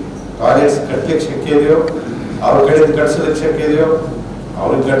 ಎಲ್ಲೆಲ್ಲಿ ಟಾಯ್ಲೆಟ್ಸ್ ಕಟ್ಟಲಿಕ್ಕೆ ಶಕ್ಯ ಇದೆಯೋ ಅವ್ರ ಕಡೆಯಿಂದ ಕಟ್ಸೋದಕ್ಕೆ ಶಕ್ಯ ಇದೆಯೋ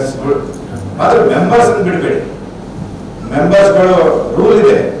ಅವ್ರಿಗೆ ಕಟ್ಸ್ಬಿಡು. ಆದ್ರೆ ಮೆಂಬರ್ಸ್ ಬಿಡಬೇಡಿ. ಮೆಂಬರ್ಸ್ಗಳು ರೂಲ್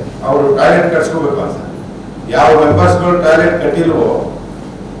ಇದೆ, ಅವರು ಟಾಯ್ಲೆಟ್ ಕಟ್ಸ್ಕೋಬೇಕು ಅಂತ. ಯಾವ ಮೆಂಬರ್ಸ್ಗಳು ಟಾಯ್ಲೆಟ್ ಕಟ್ಟಿಲ್ವೋ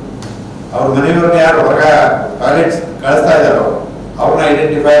ಅವ್ರ ಮನೆಯವ್ರನ್ನ ಯಾರು ಹೊರಗ ಟಾಯ್ಲೆಟ್ಸ್ ಕಳಿಸ್ತಾ ಇದ್ದಾರೋ ಅವ್ರನ್ನ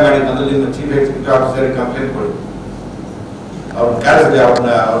ಐಡೆಂಟಿಫೈ ಮಾಡಿ ಮೊದಲು ನಿಮ್ಮ ಚೀಫ್ ಎಕ್ಸಿಕ್ಯೂಟಿವ್ ಆಫೀಸರ್ಗೆ ಕಂಪ್ಲೇಂಟ್ ಕೊಡಿ. ಅವ್ರನ್ನ ಕಳಿಸ್ಲಿ,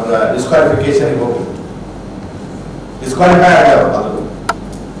 ಅವ್ರ ಡಿಸ್ಕ್ವಾಲಿಫಿಕೇಶನ್ಗೆ ಹೋಗಿ ಡಿಸ್ಕ್ವಾಲಿಫೈ ಆಗ್ಯಾವ ಮೊದಲು.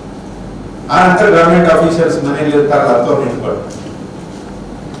 ಆ ನಂತರ ಗವರ್ಮೆಂಟ್ ಆಫೀಸರ್ಸ್ ಮನೆಯಲ್ಲಿ ಇರ್ತಾರಲ್ಲ ಅಂತವ್ರು ನಿಂತ್ಕೊಳ್ಳಿ.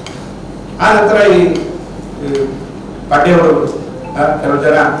 ಆ ನಂತರ ಈ ಪಾಠ್ಯವರು ಕೆಲವು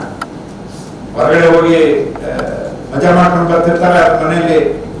ಜನ ಹೊರಗಡೆ ಹೋಗಿ ಮಜಾ ಮಾಡ್ಕೊಂಡು ಬರ್ತಿರ್ತಾರೆ, ಮನೆಯಲ್ಲಿ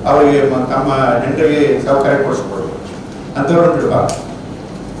ಅವರಿಗೆ ತಮ್ಮ ನೆಂಟರಿಗೆ ಸೌಕರ್ಯ ಕೊಡಿಸ್ಕೊಡ್ಬೇಕು ಅಂತವ್ರು ಬಿಡಬಾರ್ದು.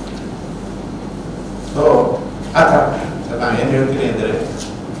 ಸೊ ಆ ಥರ ನಾನು ಏನು ಹೇಳ್ತೀನಿ ಅಂದರೆ,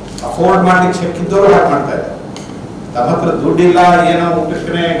 ಅಫೋರ್ಡ್ ಮಾಡ್ಲಿಕ್ಕೆ ಶಕ್ತಿದ್ದವರು ಹಾಗೆ ಮಾಡ್ತಾ ಇದ್ದಾರೆ. ತಮ್ಮ ಹತ್ರ ದುಡ್ಡಿಲ್ಲ, ಏನೋ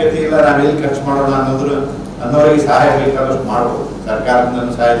ಊಟಕ್ಕೇ ಗತಿ ಇಲ್ಲ, ನಾವೆಲ್ಲಿ ಖರ್ಚು ಮಾಡೋಣ ಅನ್ನೋರಿಗೆ ಸಹಾಯ ಬೇಕಾದಷ್ಟು ಮಾಡ್ಬೋದು.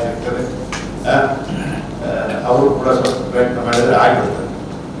 ಸರ್ಕಾರದಿಂದ ಸಹಾಯ ಸಿಗ್ತದೆ, ಅವರು ಕೂಡ ಸ್ವಲ್ಪ ಪ್ರಯತ್ನ ಮಾಡಿದ್ರೆ ಆಗಿಬಿಡ್ತದೆ.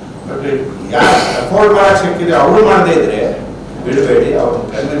 ಬಟ್ ಯಾರು ಅಫೋರ್ಡ್ ಮಾಡಕ್ಕೆ ಶಕ್ತಿ ಇದೆ ಅವರು ಮಾಡದೇ ಇದ್ರೆ ಬಿಡಬೇಡಿ. ಅವ್ರನ್ನ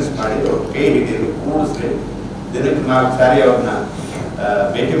ಕನ್ವಿನ್ಸ್ ಮಾಡಿ, ಅವ್ರ ಕೈ ಹಿಡಿದು ಕೂಡಿಸ್ರಿ. ದಿನಕ್ಕೆ 4 ಸಾರಿ ಅವ್ರನ್ನ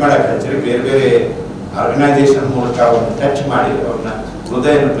ಭೇಟಿ ಮಾಡಕ್ಕೆ ಹಚ್ಚಿರಿ. ಬೇರೆ ಬೇರೆ ಆರ್ಗನೈಸೇಷನ್ ಮೂಲಕ ಅವ್ರನ್ನ ಟಚ್ ಮಾಡಿ, ಅವ್ರನ್ನ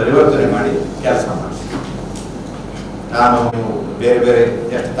ಹೃದಯನ ಪರಿವರ್ತನೆ ಮಾಡಿ ಕೆಲಸ ಮಾಡಿ. ನಾನು ಬೇರೆ ಬೇರೆ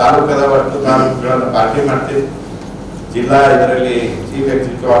ಎಷ್ಟು ತಾಲೂಕದ ಒಟ್ಟು ತಾಲೂಕುಗಳನ್ನು ಪಾರ್ಟಿ ಮಾಡ್ತೀನಿ. ಜಿಲ್ಲಾ ಇದರಲ್ಲಿ ಚೀಫ್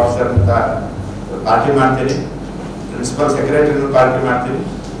ಎಕ್ಸಿಕ್ಯೂಟಿವ್ ಆಫೀಸರ್ ಅಂತ ಪಾರ್ಟಿ ಮಾಡ್ತೀನಿ, ಪ್ರಿನ್ಸಿಪಲ್ ಸೆಕ್ರೆಟರಿನೂ ಪಾರ್ಟಿ ಮಾಡ್ತೀನಿ.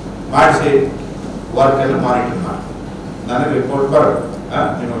 ಮಾಡಿಸಿ ವರ್ಕ್ ಎಲ್ಲ ಮಾನಿಟರ್ ಮಾಡ್ತೀನಿ. ನನಗೆ ರಿಪೋರ್ಟ್ ಬರಬೇಕು.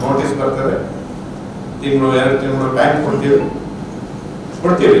 ನಿಮಗೆ ನೋಟಿಸ್ ಬರ್ತದೆ, ತಿಂಗಳು 2 ತಿಂಗಳು ಟೈಮ್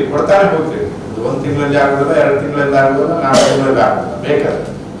ಕೊಡ್ತೀವಿ, ಕೊಡ್ತಾನೆ ಹೋಗ್ತೀವಿ. 1 ತಿಂಗಳಲ್ಲಿ ಆಗೋದಿಲ್ಲ, 2 ತಿಂಗಳಲ್ಲಿ ಆಗೋದಿಲ್ಲ, 4 ತಿಂಗಳಲ್ಲಿ ಆಗೋದಿಲ್ಲ, ಬೇಕಾದ್ರೆ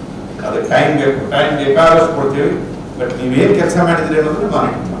ಅದಕ್ಕೆ ಟೈಮ್ ಬೇಕು. ಟೈಮ್ ಬೇಕಾದಷ್ಟು ಕೊಡ್ತೀವಿ. ಬಟ್ ನೀವೇನು ಕೆಲಸ ಮಾಡಿದ್ರಿ ಅನ್ನೋದನ್ನ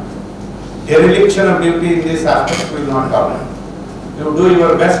ಮಾನಿಟರ್ ಮಾಡಿ. Dereliction of duty in this aspect will not happen. You do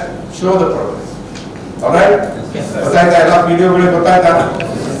your best, show the progress. All right? ಗೊತ್ತಾಯ್ತಾ? ಎಲ್ಲ ವಿಡಿಯೋಗಳಿಗೆ ಗೊತ್ತಾಯ್ತಾ?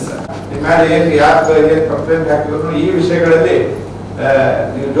 ನಿಮ್ಮ ಮೇಲೆ ಏನು ಯಾರು ಏನು ಕಂಪ್ಲೇಂಟ್ ಹಾಕಿದ್ರು ಈ ವಿಷಯಗಳಲ್ಲಿ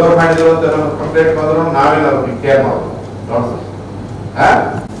ನೀವು ಜೋರ್ ಮಾಡಿದ್ರು ಅಂತ ನಮ್ಗೆ ಕಂಪ್ಲೇಂಟ್ ಬಂದ್ರು ನಾವೇನಾದ್ರು ಕೇರ್ ಮಾಡೋದು ನೋಡ್ತೀವಿ.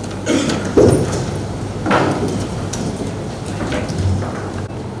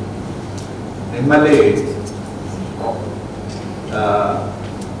 ನಿಮ್ಮಲ್ಲಿ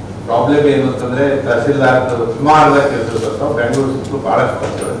ಪ್ರಾಬ್ಲಮ್ ಏನು ಅಂತಂದ್ರೆ, ತಹಸೀಲ್ದಾರ್ ಸುಮಾರು ಕೆಲಸ ಬರ್ತಾವೆ. ಬೆಂಗಳೂರು ಸುತ್ತಲೂ ಬಹಳಷ್ಟು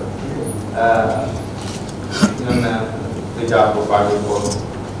ಬರ್ತವೆ. ನನ್ನ ಬಿಜಾಪುರ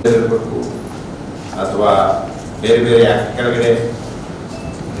ಬಾಗಲಕೋಟೆ ಇರಬೇಕು, ಅಥವಾ ಬೇರೆ ಬೇರೆ ಕೆಳಗಡೆ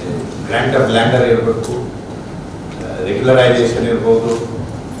ಗ್ರ್ಯಾಂಟ್ ಆಫ್ ಲ್ಯಾಂಡರ್ ಇರಬೇಕು, ರೆಗ್ಯುಲರೈಸೇಷನ್ ಇರ್ಬೋದು.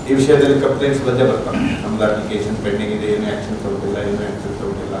 ಈ ವಿಷಯದಲ್ಲಿ ಕಂಪ್ಲೇಂಟ್ಸ್ ಬಂದೇ ಬರ್ತಾವೆ. ನಮ್ದು ಅಪ್ಲಿಕೇಶನ್ ಪೆಂಡಿಂಗ್ ಇದೆ, ಏನು ಆ್ಯಕ್ಷನ್ ತಗೊಂಡಿಲ್ಲ, ಏನು ಆ್ಯಕ್ಷನ್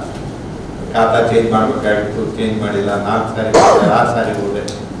ತಗೊಂಡಿಲ್ಲ, ಖಾತಾ ಚೇಂಜ್ ಮಾಡಬೇಕಾಗಿತ್ತು, ಚೇಂಜ್ ಮಾಡಿಲ್ಲ, 4 ಸಾರಿ 6 ಸಾರಿ ಹೋದೆ,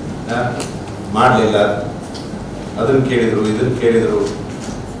 ಮಾಡಲಿಲ್ಲ, ಅದನ್ನು ಕೇಳಿದರು, ಇದನ್ನು ಕೇಳಿದರು,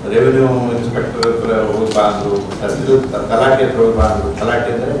 ರೆವಿನ್ಯೂ ಇನ್ಸ್ಪೆಕ್ಟರ್ ಹತ್ರ ಹೋಗ್ಬಾ ಅಂದರು, ತಹಸೀಲ್ ತಲಾಟೆ ಹತ್ರ ಹೋಗ್ಬಾ ಅಂದರು.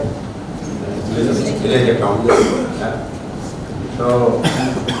 ತಲಾಟೆ ಅಂದರೆ ವಿಲೇಜ್ ಅಕೌಂಟ್. ಸೊ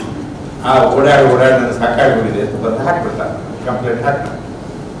ಆ ಓಡಾಡಿ ನನಗೆ ಸಾಕಾಗಿಬಿಟ್ಟಿದೆ ಅಂತ ಬಂದು ಹಾಕ್ಬಿಡ್ತಾರೆ, ಕಂಪ್ಲೇಂಟ್ ಹಾಕ್ತಾರೆ.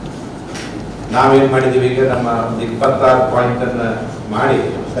 ನಾವೇನು ಮಾಡಿದ್ದೀವಿ, ಈಗ ನಮ್ಮ 26 ಪಾಯಿಂಟನ್ನು ಮಾಡಿ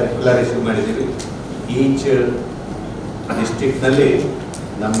ಸರ್ಕ್ಯುಲರ್ ಇಶ್ಯೂ ಮಾಡಿದ್ದೀವಿ. ಈಚ್ ಡಿಸ್ಟಿಕ್ನಲ್ಲಿ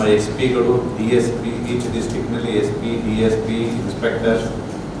ನಮ್ಮ SP ಗಳು, DSP, each ಡಿಸ್ಟಿಕ್ನಲ್ಲಿ SP, DSP, inspector,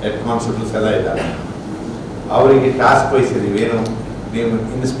 head constables ಎಲ್ಲ ಇದ್ದಾರೆ. ಅವರಿಗೆ ಟಾಸ್ಕ್ ವಹಿಸಿದ್ದೀವಿ. ಏನು ನೀವು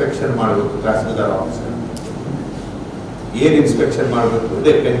ಇನ್ಸ್ಪೆಕ್ಷನ್ ಮಾಡಬೇಕು ತಹಸೀಲ್ದಾರ್ ಆಫೀಸರ್. ಏನು ಇನ್ಸ್ಪೆಕ್ಷನ್ ಮಾಡಬೇಕು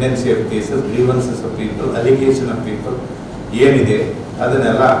ಅಂದರೆ pendency of cases, ಗ್ರೀವನ್ಸಸ್ of people, allegation of people ಏನಿದೆ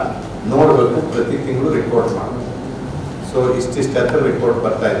ಅದನ್ನೆಲ್ಲ ನೋಡಬೇಕು. ಪ್ರತಿ ತಿಂಗಳು ರಿಪೋರ್ಟ್ ಮಾಡಬೇಕು. ಸೊ ಇಷ್ಟಿಷ್ಟು ಹತ್ರ ರಿಪೋರ್ಟ್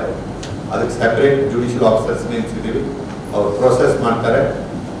ಬರ್ತಾ ಇದ್ದಾವೆ. ಅದಕ್ಕೆ ಸಪ್ರೇಟ್ ಜುಡಿಷಿಯಲ್ ಆಫೀಸರ್ಸ್ ನೇಮಿಸಿದ್ದೀವಿ. ಅವ್ರು ಪ್ರೋಸೆಸ್ ಮಾಡ್ತಾರೆ.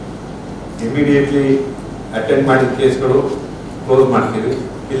 ಇಮಿಡಿಯೇಟ್ಲಿ ಅಟೆಂಡ್ ಮಾಡಿದ ಕೇಸ್ಗಳು ಕ್ಲೋಸ್ ಮಾಡ್ತೀವಿ.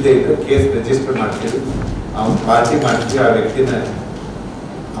 ಇಲ್ಲದೆ ಇದ್ದರೆ ಕೇಸ್ ರಿಜಿಸ್ಟರ್ ಮಾಡ್ತೀವಿ. ಅವ್ನು ಪಾರ್ಟಿ ಮಾಡ್ತೀವಿ. ಆ ವ್ಯಕ್ತಿನ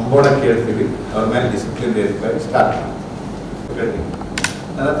ಅಂಬೋಣ ಕೇಳ್ತೀವಿ. ಅವ್ರ ಮೇಲೆ ಡಿಸಿಪ್ಲಿನ್ ವೆರಿಫೈ ಸ್ಟಾರ್ಟ್ ಮಾಡ್ತೀವಿ.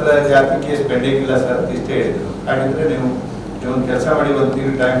 ನನ್ನ ಹತ್ರ ಜಾತಿ ಕೇಸ್ ಪೆಂಡಿಂಗ್ ಇಲ್ಲ ಸರ್ ಅಂತ ಇಷ್ಟೇ ಹೇಳಿದ್ರು. ಹಾಗಿದ್ರೆ ನೀವು ಒಂದು ಕೆಲಸ ಮಾಡಿ, ಒಂದು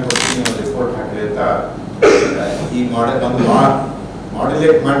ತಿಂಗಳು ಟೈಮ್ ಕೊಡ್ತೀನಿ, ನೀವು ರಿಪೋರ್ಟ್ ಹಾಕಿ ಅಂತ ಈ ಒಂದು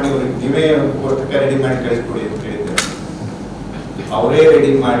ಮಾಡ್ಯುಲೇಟ್ ಮಾಡಿ ನೀವೇ ಪುಸ್ತಕ ರೆಡಿ ಮಾಡಿ ಕಳಿಸ್ಕೊಡಿ ಅಂತ ಹೇಳಿದ್ದಾರೆ. ಅವರೇ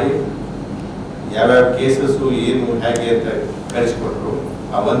ರೆಡಿ ಮಾಡಿ ಯಾವ್ಯಾವ ಕೇಸಸ್ಸು ಏನು ಹೇಗೆ ಅಂತ ಕಳಿಸ್ಕೊಟ್ರು.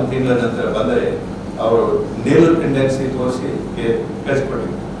 ಆ ಒಂದು ತಿಂಗಳ ನಂತರ ಬಂದರೆ ಅವರು ನೇಲ್ ಟೆಂಡೆನ್ಸಿ ತೋರಿಸಿ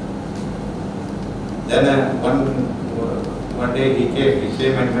ಕಳಿಸ್ಕೊಟ್ಟಿದ್ರು. Then one day he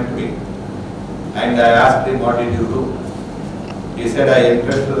came and met me, and I asked him, what did you do? He said, I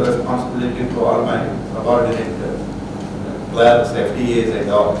entrusted the responsibility to all my subordinate clerks, FDAs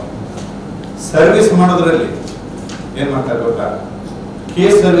and all. Service ಮಾಡೋದ್ರಲ್ಲಿ ಏನು ಮಾಡ್ತಾರೆ ಗೊತ್ತಾ?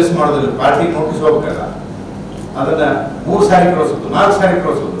 Case service ಮಾಡೋದ್ರಲ್ಲಿ party notice ಹೋಗ್ಬೇಕಲ್ಲ, ಅದನ್ನ 3 ಸಾರಿ ಕಳಿಸೋದು, 4 ಸಾರಿ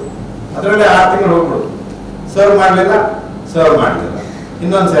ಕಳಿಸೋದು. ಅದರಲ್ಲಿ 6 ತಿಂಗಳು ಹೋಗ್ಬಿಡೋದು. ಸರ್ವ್ ಮಾಡಲಿಲ್ಲ,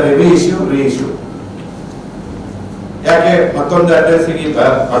 ಇನ್ನೊಂದು ಸಾರಿ ರೀಇಶ್ಯೂ. ಯಾಕೆ ಮತ್ತೊಂದು ಅಡ್ರೆಸ್ಸಿಗೆ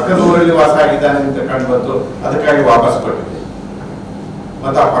ಪಕ್ಕದ ಊರಲ್ಲಿ ವಾಸ ಆಗಿದ್ದಾನೆ ಅಂತ ಕಂಡು ಬಂತು, ಅದಕ್ಕಾಗಿ ವಾಪಸ್ ಕೊಟ್ಟಿದೆ.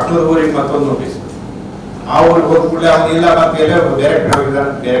 ಮತ್ತು ಆ ಪಕ್ಕದ ಊರಿಗೆ ಮತ್ತೊಂದು ನೋಟಿಸ್. ಆ ಊರಿಗೆ ಹೋದ ಕೂಡಲೇ ಅವನು ಇಲ್ಲ, ಮತ್ತೆ ಬೇರೆ ಕಡೆ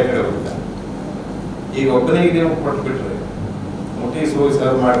ಹೋಗಿದ್ದಾನೆ. ಈಗ ಒಬ್ಬನಿಗೆ ನೀವು ಕೊಟ್ಬಿಟ್ರೆ ನೋಟಿಸ್ ಹೋಗಿ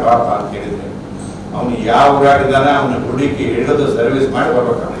ಸರ್ವ್ ಮಾಡಿ ಬಾಪ ಅಂತ ಹೇಳಿದ್ರೆ, ಅವನು ಯಾವ ಊರಾಗಿದ್ದಾನೆ ಅವನ ಹುಡುಕಿ ಹಿಡಿದು ಸರ್ವಿಸ್ ಮಾಡಿ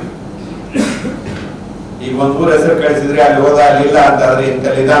ಬರ್ಬೇಕು. ಈಗ ಒಂದು ಊರ ಹೆಸರು ಕಳಿಸಿದ್ರೆ ಅಲ್ಲಿ ಹೋದ, ಅಲ್ಲಿ ಇಲ್ಲ ಅಂತಾದ್ರೆ,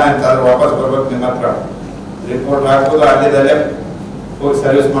 ಇಂತಲ್ಲಿ ಇದ್ದಾನೆ ಅಂತಾದ್ರೆ ವಾಪಸ್ ಬರ್ಬೇಕು. ನಿಮ್ಮ ಹತ್ರ ರಿಪೋರ್ಟ್ ಹಾಕೋದು, ಅಲ್ಲಿದ್ದಲ್ಲೇ ಹೋಗಿ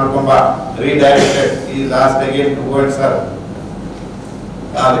ಸರ್ವಿಸ್ ಮಾಡ್ಕೊಂಬ, ರೀಡೈರೆಕ್ಟೆಡ್ ಈ last again to go and serve.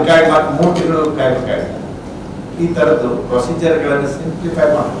 ಅದಕ್ಕಾಗಿ ಮತ್ತೆ 3 ತಿಂಗಳು ಕಾಯ್ಬೇಕಾಗುತ್ತೆ. ಈ ಥರದ್ದು ಪ್ರೊಸೀಜರ್ಗಳನ್ನು ಸಿಂಪ್ಲಿಫೈ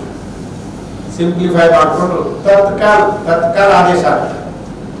ಮಾಡಿಕೊಂಡು ತತ್ಕಾಲ ಆದೇಶ ಆಗ್ತದೆ.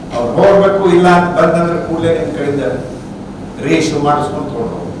 ಅವ್ರು ಹೋಗ್ಬೇಕು, ಇಲ್ಲ ಅಂತ ಬಂದಂದ್ರೆ ಕೂಡಲೇ ನಿಮ್ಮ ಕಡೆಯಿಂದ ರೀಇಶ್ಯೂ ಮಾಡಿಸ್ಕೊಂಡು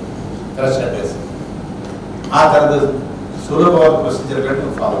ತೊಗೊಂಡು ಫ್ರೆಶ್ ಅಡ್ರೆಸ್. ಆ ಥರದ ಸುಲಭವಾದ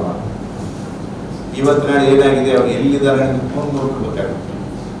ಪ್ರೊಸೀಜರ್ಗಳನ್ನು ಫಾಲೋ ಮಾಡಿ. ಇವತ್ತು ನಾಳೆ ಏನಾಗಿದೆ, ಅವ್ರು ಎಲ್ಲಿದ್ದಾರೆ ನಿಮ್ಗೆ ಫೋನ್ ಮೂಲಕ ಗೊತ್ತಾಗುತ್ತೆ,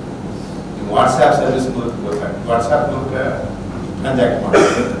 ನಿಮ್ಮ ವಾಟ್ಸ್ಆ್ಯಪ್ ಸರ್ವಿಸ್ ಮೂಲಕ ಗೊತ್ತಾಗುತ್ತೆ. ವಾಟ್ಸ್ಆ್ಯಪ್ ಮೂಲಕ ಟ್ರಾನ್ಸಾಕ್ಟ್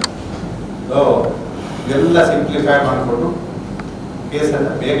ಮಾಡ್ತಾರೆ. ಸೊ ಇವೆಲ್ಲ ಸಿಂಪ್ಲಿಫೈ ಮಾಡಿಕೊಂಡು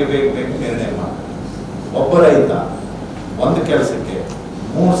ಕೇಸನ್ನು ಬೇಗ ನಿರ್ಣಯ ಮಾಡಿ. ಒಬ್ಬ ರೈತ ಒಂದು ಕೆಲಸಕ್ಕೆ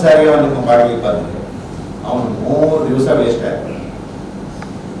 3 ಸಾರಿ ಅವನು ನಿಮ್ಮ ಬಾಗಿಲಿಗೆ ಬಂದರೆ ಅವನು 3 ದಿವಸ ವೇಸ್ಟ್ ಆಯ್ತು.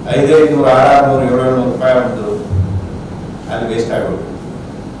 500, 600, 700 ರೂಪಾಯಿ ಒಂದು ಅಲ್ಲಿ ವೇಸ್ಟ್ ಆಗೋದು.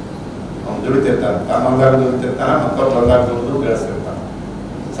 ಅವನು ದುಡಿತಿರ್ತಾನೆ, ತಾನು ಹೊಲ್ದಾಗ ದುಡಿತಿರ್ತಾನೆ, ಮತ್ತೊಬ್ಬ ಹೊಲ್ದಾಗ ದುಡಿದು ಬೆಳೆಸ್ತಿರ್ತಾನೆ,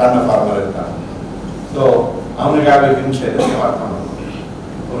 ಸಣ್ಣ ಫಾರ್ಮರ್ ಇರ್ತಾನೆ. ಸೊ ಅವನಿಗಾಗೋ ಹಿಂಸೆ ನೀವು ಅರ್ಥ ಮಾಡ್ಬೋದು.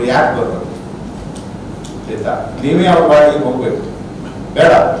 ಅವ್ರು ಯಾಕೆ ಬರ್ಬೇಕು ಆಯ್ತಾ? ನೀವೇ ಅವ್ರ ಬಾಗಿಲಿಗೆ ಹೋಗ್ಬೇಕು,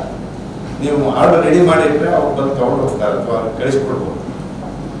 ಬೇಡ ನೀವು ಆರ್ಡರ್ ರೆಡಿ ಮಾಡಿಟ್ರೆ ಅವ್ರು ಬಂದು ತಗೊಂಡು ಹೋಗ್ತಾರೆ ಅಥವಾ ಕಳಿಸ್ಕೊಡ್ಬೋದು.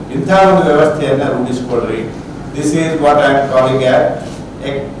 ಇಂಥ ಒಂದು ವ್ಯವಸ್ಥೆಯನ್ನು ರೂಢಿಸ್ಕೊಳ್ರಿ. This is what I am calling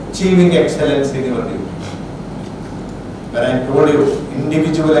achieving excellence in your duty. When I told you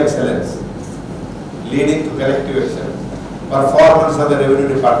individual excellence leading to collective excellence, performance of the revenue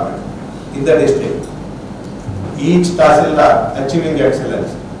department in the district, each tahsildar achieving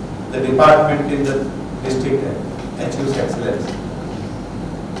excellence, the department in the district achieves excellence.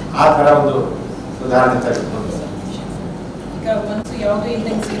 ಆ ಥರ ಒಂದು ಸುಧಾರಣೆ ತೆಗೆದುಕೊಂಡು ಈಗ ಮನಸ್ಸು ಯಾವುದೂ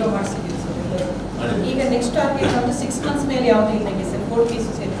ಇಲ್ದಂಗೆ 0 ಮಾಡಿಸಿದ್ದೀವಿ sir. ಈಗ ನೆಕ್ಸ್ಟ್ ಟಾರ್ಗೆಟ್ ಒಂದು 6 ಮಂತ್ಸ್ ಮೇಲೆ ಯಾವುದೂ ಇಲ್ದಂಗೆ ಸರ್, ಕೋರ್ಟ್ ಕೇಸು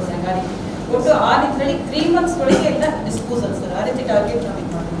ಸೇರ್ಕೊಂಡಾಗ ಆ ರೀತಿ ಒಟ್ಟು ಆ ನಿಟ್ಟಿನಲ್ಲಿ 3 ಮಂತ್ಸ್ ಒಳಗೆ ಎಲ್ಲ ಡಿಸ್ಪೋಸಲ್ ಸರ್. ಆ ರೀತಿ ಟಾರ್ಗೆಟ್ ನಾವು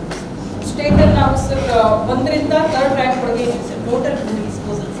ಇದು ಮಾಡ್ತೀವಿ. ಸ್ಟೇಟಲ್ಲಿ ನಾವು ಸರ್ 1ರಿಂದ 3rd ರ್ಯಾಂಕ್ ಒಳಗೆ ಇದ್ದೀವಿ ಸರ್. Total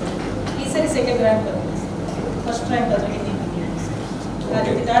disposal sir. ಈ ಸರಿ 2nd ರ್ಯಾಂಕ್ ಬಂದಿದೆ ಸರ್. ಫಸ್ಟ್ ರ್ಯಾಂಕ್ ಅದರಲ್ಲಿ ಸರ್. ಆ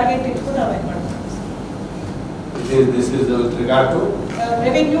ರೀತಿ ಟಾರ್ಗೆಟ್ ಇಟ್ಕೊಂಡು ನಾವು ಇದು ಮಾಡ್ತೀವಿ. This is with regard to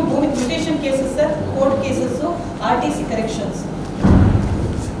revenue, mutation cases sir, court cases, RTC corrections.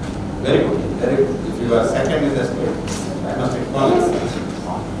 Very good, very good. If you are second in the state, I must acknowledge.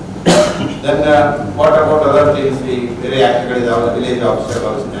 Then what about other things? The very active village officer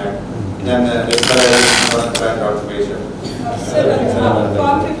was then regularization of client occupation. Sir,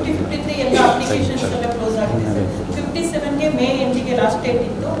 form 50, 53 ಎಲ್ಲ applications ಎಲ್ಲ close ಆಗಿದೆ sir. 57 ಗೆ May ಎಂಡಿಗೆ last date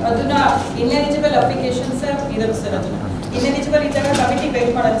ಇತ್ತು. ಅದನ್ನ ineligible applications ಇರುತ್ತೆ sir. ಅದನ್ನ ineligible ಇದ್ದಾಗ committee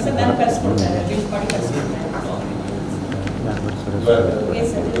wait ಮಾಡೋದು ಸರ್. ನಾನು ಕಳಿಸ್ಕೊಡ್ತಾರೆ, ವೇಟ್ ಮಾಡಿ ಕಳಿಸ್ಕೊಡ್ತಾರೆ.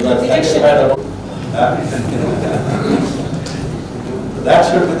 That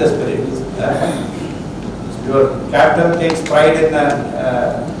should be the spirit. your captain takes pride in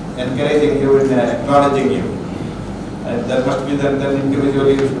encouraging you, in acknowledging you. And there must be then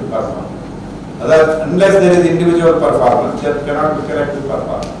individually you should perform. Unless there is individual performance, there cannot be collective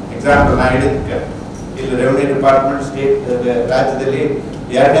performance. Example, I did ಇಲ್ಲಿ revenue department state ರಾಜ್ಯದಲ್ಲಿ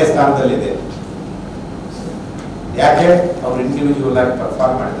 2ನೇ ಸ್ಥಾನದಲ್ಲಿದೆ. ಯಾಕೆ? ಅವರು individual ಆಗಿ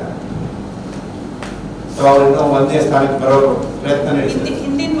perform ಮಾಡಿದ್ದಾರೆ. So ಅವ್ರು ಇನ್ನೂ 1ನೇ ಸ್ಥಾನಕ್ಕೆ ಬರೋ ಪ್ರಯತ್ನ ನಡೆಸಿದ್ದಾರೆ.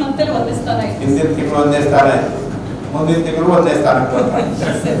 ಹಿಂದಿನ ಮಂತಲ್ಲಿ 1ನೇ ಸ್ಥಾನ ಆಯ್ತು. ಹಿಂದಿನ ತಿಂಗಳು 1ನೇ ಸ್ಥಾನ ಆಯ್ತು, ಮುಂದಿನ ತಿಂಗಳು 1ನೇ ಸ್ಥಾನಕ್ಕೆ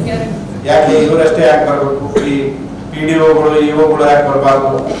ಬರ್ತಾರೆ. ಯಾಕೆ ಇವರಷ್ಟೇ ಯಾಕೆ ಬರಬೇಕು? ಈ PDOಗಳು ಇಒಗಳು ಯಾಕೆ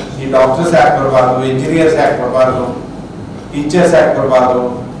ಬರಬಾರ್ದು? ಈ ಡಾಕ್ಟರ್ಸ್ ಯಾಕೆ ಬರಬಾರ್ದು? ಇಂಜಿನಿಯರ್ಸ್ ಯಾಕೆ ಬರಬಾರ್ದು? ಟೀಚರ್ಸ್ ಯಾಕೆ ಬರಬಾರ್ದು?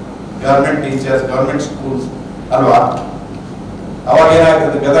 ಗವರ್ಮೆಂಟ್ ಟೀಚರ್ಸ್, ಗವರ್ಮೆಂಟ್ ಸ್ಕೂಲ್ಸ್ ಅಲ್ವಾ? ಅವಾಗ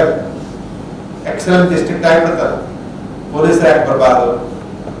ಏನಾಗ್ತದೆ? ಗದಗ ಎಕ್ಸಲೆಂಟ್ ಡಿಸ್ಟ್ರಿಕ್ಟ್ ಆಗಿಬಿಡ್ತದೆ. ಪೊಲೀಸರು ಯಾಕೆ ಬರಬಾರ್ದು?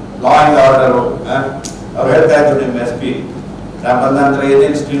 Law and order. ಅವ್ರು ಹೇಳ್ತಾ ಇದ್ರು ನಿಮ್ಮ SP, ನಾನು ಬಂದ ನಂತರ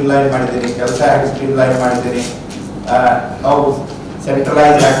ಏನೇನು ಸ್ಟ್ರೀಮ್ ಲೈನ್ ಮಾಡಿದ್ದೀನಿ, ಕೆಲಸ ಹೇಗೆ ಸ್ಟ್ರೀಮ್ ಲೈನ್ ಮಾಡಿದ್ದೀನಿ, ನಾವು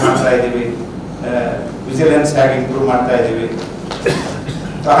ಸೆಂಟ್ರಲೈಸ್ ಹೇಗೆ ಮಾಡ್ತಾ ಇದ್ದೀವಿ, ವಿಜಿಲೆನ್ಸ್ ಹೇಗೆ ಇಂಪ್ರೂವ್ ಮಾಡ್ತಾ ಇದ್ದೀವಿ.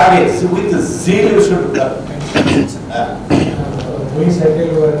 ಹಾಗೆ with zeal you should police cycle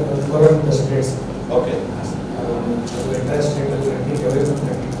were foreign the states. Okay. Entire state will ranking everyone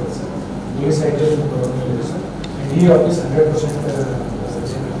 30%. Police cycle government is and he office 100%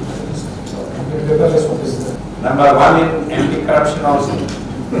 paperless office. Number 1 in anti-corruption also.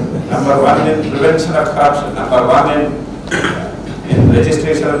 Number 1 in prevention of corruption. Number 1 in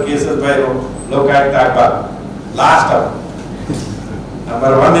registration of cases by Lokayukta. Last up.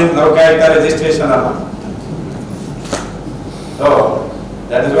 Number 1 in Lokayukta registration. So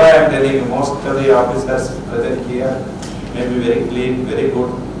that is why I am telling you, most of the officers present here may be very clean, very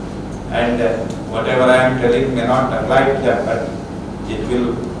good, and whatever I am telling may not apply to them, but it will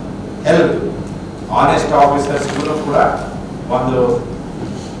help. Honest officers ಕೂಡ ಒಂದು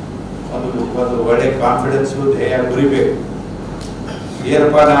ಒಳ್ಳೆ confidence ಗುರಿಬೇಕು.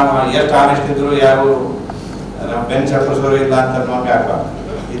 ಏನಪ್ಪ ನಾವು ಎಷ್ಟು honest ಇದ್ರು ಯಾರು ಬೆನ್ ಚಪ್ಪಸೋರು ಇಲ್ಲ ಅಂತ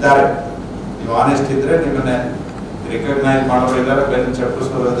ಇದ್ದಾರೆ. ನೀವು ಆನೆಸ್ಟ್ ಇದ್ರೆ ನಿಮ್ಮನ್ನ ರಿಕಗ್ನೈಸ್ ಮಾಡೋರು ಇದ್ದಾರೆ, ಬೆನ್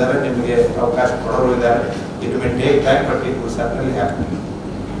ಚಪ್ಪಸೋರು ಇದ್ದಾರೆ, ನಿಮಗೆ ಅವಕಾಶ ಕೊಡೋರು ಇದ್ದಾರೆ. It may take time, but it will certainly happen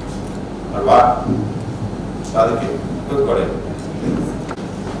ಅಲ್ವಾ? ಅದಕ್ಕೆ ಕೂತ್ಕೊಳ್ಳಿ.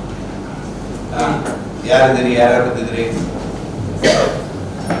 ಯಾರಿದ್ದೀರಿ? ಯಾರ್ಯಾರು ಬಂದಿದ್ರಿ?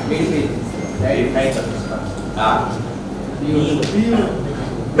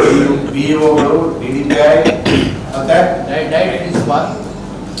 POಗಳು, DDPI ಮತ್ತೆ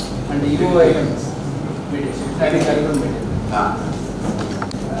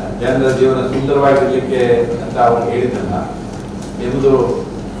ಜನರ ಜೀವನ ಸುಂದರವಾಗಿರ್ಲಿಕ್ಕೆ ಅಂತ ಅವ್ರು ಹೇಳಿದ್ದಲ್ಲ. ನಿಮ್ಮದು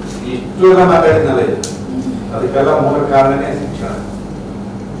ಇಷ್ಟು ಮಾತಾಡಿದ್ನಲ್ಲ, ಅದಕ್ಕೆಲ್ಲ ಮೂಲ ಕಾರಣನೇ ಶಿಕ್ಷಣ.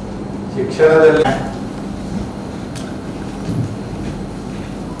 ಶಿಕ್ಷಣದಲ್ಲಿ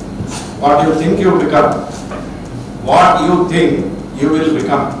what you think you become, what you think you will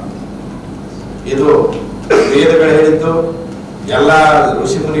become. ಇದು ವೇದಗಳು ಹೇಳಿದ್ದು, ಎಲ್ಲ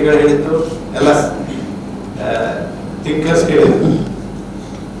ಋಷಿ ಮುನಿಗಳು ಹೇಳಿದ್ದು, ಎಲ್ಲ ಥಿಂಕರ್ಸ್ ಹೇಳಿದ್ದು.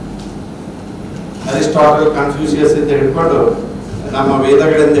 ಅರಿಸ್ಟಾಟಲ್, ಕನ್ಫ್ಯೂಷಿಯಸ್ ಅಂತ ಹಿಡ್ಕೊಂಡು, ನಮ್ಮ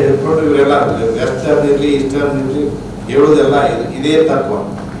ವೇದಗಳಿಂದ ಹಿಡ್ಕೊಂಡು ಇವರೆಲ್ಲ ವೆಸ್ಟರ್ನ್ ಇರಲಿ ಈಸ್ಟರ್ನ್ ಇರಲಿ ಹೇಳುವುದೆಲ್ಲ ಇದೇ ತತ್ವ.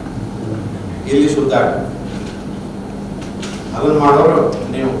 ಇಲ್ಲಿ ಶುದ್ಧ ಅದನ್ನು ಮಾಡೋರು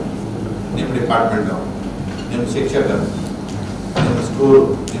ನೀವು, ನಿಮ್ಮ ಡಿಪಾರ್ಟ್ಮೆಂಟ್ ಅವರು, ನಿಮ್ಮ ಶಿಕ್ಷಕರು, ನಿಮ್ಮ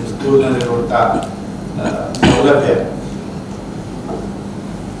ಸ್ಕೂಲ್ನಲ್ಲಿರುವಂಥ ಸೌಲಭ್ಯ.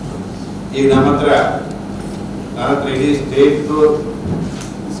 ಈಗ ನನ್ನ ಹತ್ರ ಇಡೀ ಸ್ಟೇಟ್ದು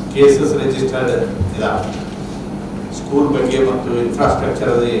ಕೇಸಸ್ ರಿಜಿಸ್ಟರ್ಡ್ ಇದಾವೆ ಸ್ಕೂಲ್ ಬಗ್ಗೆ ಮತ್ತು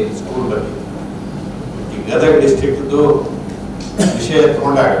ಇನ್ಫ್ರಾಸ್ಟ್ರಕ್ಚರ್ ಅದೇ ಸ್ಕೂಲ್ ಬಗ್ಗೆ. ಈ ಗದಗ ಡಿಸ್ಟ್ರಿಕ್ಟ್ದು ವಿಷಯ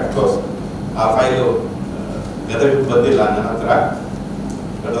ತಗೊಂಡಾಗ ಆ ಫೈಲು ಗದಗಕ್ಕೆ ಬಂದಿಲ್ಲ ನನ್ನ ಹತ್ರ,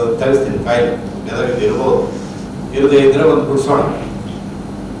 ಬಟ್ ಅದು ತರಿಸ್ತೀನಿ ಫೈಲ್. ಗದಗಕ್ಕೆ ಇರ್ಬೋದು, ಇರದೇ ಇದ್ರೆ ಒಂದು ಗುಡ್ಸೋಣ.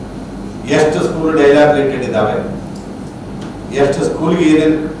 ಎಷ್ಟು ಸ್ಕೂಲ್ ಡೈಲಾಬ್ಲೇಟೆಡ್ ಇದ್ದಾವೆ, ಎಷ್ಟು ಸ್ಕೂಲ್ಗೆ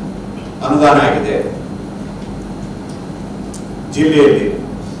ಏನೇನು ಅನುದಾನ ಆಗಿದೆ ಜಿಲ್ಲೆಯಲ್ಲಿ,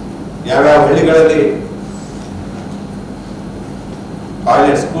 ಯಾವ್ಯಾವ ಹಳ್ಳಿಗಳಲ್ಲಿ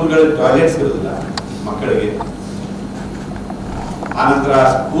ಸ್ಕೂಲ್ಗಳಲ್ಲಿ ಟಾಯ್ಲೆಟ್ಸ್ ಇರೋದಿಲ್ಲ ಮಕ್ಕಳಿಗೆ. ಆನಂತರ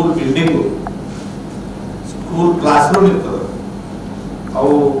school building, school class room ಇರ್ತದೆ,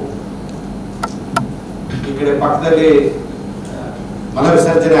 ಅವು ಈ ಕಡೆ ಪಕ್ಕದಲ್ಲಿ ಮಲ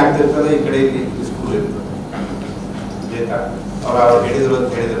ವಿಸರ್ಜನೆ ಆಗ್ತಿರ್ತದೆ, ಈ ಕಡೆ ಇಲ್ಲಿ ಸ್ಕೂಲ್ ಇರ್ತದೆ. ಅವ್ರು ಹೇಳಿದ್ರು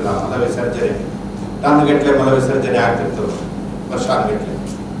ಅಂತ ಹೇಳಿದ್ರಲ್ಲ, ಮಲ ವಿಸರ್ಜನೆ ಟನ್ಗಟ್ಟಲೆ ಮಲ ವಿಸರ್ಜನೆ ಆಗ್ತಿರ್ತದೆ, ವರ್ಷಾನ್ಗಟ್ಟಲೆ.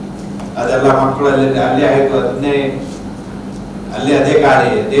 ಅದೆಲ್ಲ ಮಕ್ಕಳಲ್ಲಿ ಅಲ್ಲೇ ಆಯ್ತು, ಅದನ್ನೇ ಅಲ್ಲೇ ಅದೇ ಗಾಳಿ,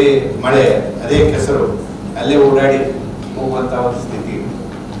 ಅದೇ ಮಳೆ, ಅದೇ ಕೆಸರು, ಅಲ್ಲೇ ಓಡಾಡಿ ಹೋಗುವಂತ ಒಂದು ಸ್ಥಿತಿ.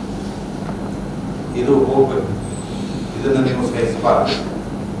 ಇದು ಹೋಗ್ಬೇಕು, ಇದನ್ನು ನೀವು ಸಹಿಸಬಾರ್ದು.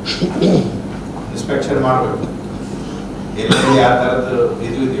 ಇನ್ಸ್ಪೆಕ್ಷನ್ ಮಾಡಬೇಕು. ಎಲ್ಲಿ ಯಾವ ಥರದ್ದು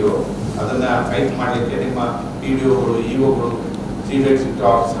ಇದೆಯೋ ಅದನ್ನು ಫೈಟ್ ಮಾಡಲಿಕ್ಕೆ ನಿಮ್ಮ PDOಗಳು, EOಗಳು, ಚೀಫ್ ಎಕ್ಸಿಕ್ಯೂಟಿವ್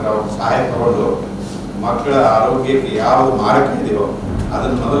ಆಫೀಸರ್ ಅವ್ರ ಸಹಾಯ ತಗೊಂಡು ಮಕ್ಕಳ ಆರೋಗ್ಯಕ್ಕೆ ಯಾವುದು ಮಾರಕ ಇದೆಯೋ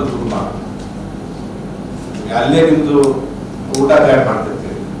ಅದನ್ನು ಮೊದಲು ದೂರ ಮಾಡಿ. ಅಲ್ಲೇ ನಿಮ್ಮದು ಊಟ ತಯಾರು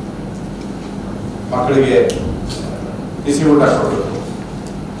ಮಾಡ್ತಿರ್ತೀವಿ, ಮಕ್ಕಳಿಗೆ ಬಿಸಿ ಊಟ ಕೊಡಬೇಕು.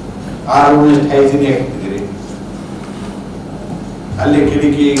 ಆ ರೂಮ್ ಹೈಜಿನಿಯಾಗಿ ಇಟ್ಟಿದ್ದೀರಿ. ಅಲ್ಲಿ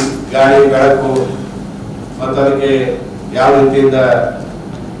ಕಿಟಕಿ, ಗಾಳಿ, ಬೆಳಕು ಮತ್ತು ಅದಕ್ಕೆ ಯಾವ ರೀತಿಯಿಂದ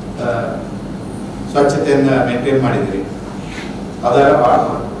ಸ್ವಚ್ಛತೆಯನ್ನು ಮೇಂಟೈನ್ ಮಾಡಿದ್ದೀರಿ ಅದೆಲ್ಲ ಭಾಳ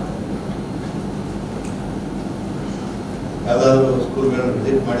ಮಾಡಿ. ಯಾವ್ದಾದ್ರು ಸ್ಕೂಲ್ಗಳನ್ನು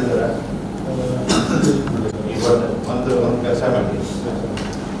ವಿಸಿಟ್ ಮಾಡಿದಾರ? ಒಂದು ಕೆಲಸ ಮಾಡಿ,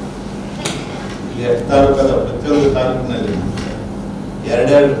 ಇಲ್ಲಿ ಎಷ್ಟು ತಾಲೂಕದ ಪ್ರತಿಯೊಂದು ತಾಲೂಕಿನಲ್ಲಿ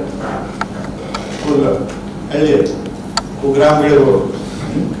ಎರಡೆರಡು ಸ್ಕೂಲ್ಗಳು, ಹಳ್ಳಿ ಕುಗ್ರಾಮಗಳಿರ್ಬೋದು,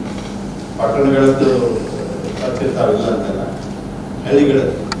 ಪಟ್ಟಣಗಳದ್ದು ಬರ್ತಿರ್ತಾವಿಲ್ಲ ಅಂತೆಲ್ಲ,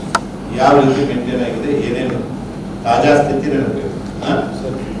 ಹಳ್ಳಿಗಳದ್ದು ಯಾವ ರೀತಿ ಮೇಂಟೈನ್ ಆಗಿದೆ, ಏನೇನು ತಾಜಾ ಸ್ಥಿತಿ ನೆನಪು.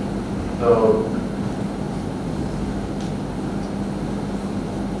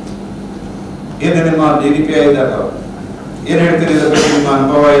 ಏನು ನಿಮ್ಮ DDPI ಇದ್ದಾಗ ಏನು ಹೇಳ್ತೀರಿ ಇದ್ರ ಬಗ್ಗೆ? ನಿಮ್ಮ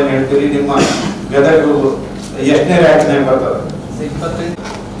ಅನುಭವ ಏನು ಹೇಳ್ತೀರಿ? ನಿಮ್ಮ ಗದಗ ಎಷ್ಟನೇ ರ್ಯಾಂಕ್ನಾಗ ಬರ್ತದೆ? 1,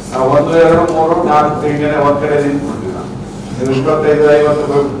 2, 3, 4 ಹಿಂಗೇನೆ ಒಂದ್ ಕಡೆ ನಿಂತ್ಬಿಡ್ತೀವಿ ನಾವು. ನೀವು 25, 50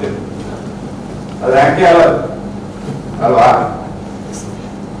 ಹೋಗ್ಬಿಡ್ತೇವೆ. ಅದು ರ್ಯಾಂಕೇ ಅಲ್ಲ ಅಲ್ವಾ?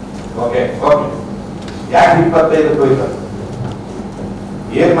 Okay okay. ಯಾಕೆ 25 ಹೋಯ್ತು?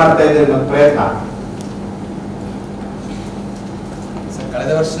 ಏನ್ ಮಾಡ್ತಾ ಇದ್ದೀರಿ ನಮ್ಮ ಪ್ರಯತ್ನ?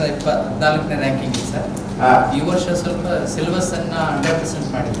 ಕಳೆದ ವರ್ಷ 14ನೇ ರ್ಯಾಂಕಿಂಗ್ ಇದೆ ಸರ್. ಈ ವರ್ಷ ಸ್ವಲ್ಪ ಸಿಲೆಬಸ್ ಅನ್ನ 100%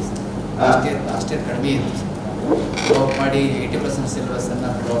 ಮಾಡಿದ್ವಿ ಸರ್. ಲಾಸ್ಟ್ ಇಯರ್ ಕಡಿಮೆ ಇದೆ ಸರ್. ಡ್ರಾಪ್ ಮಾಡಿ 80% ಸಿಲೆಬಸ್ ಅನ್ನ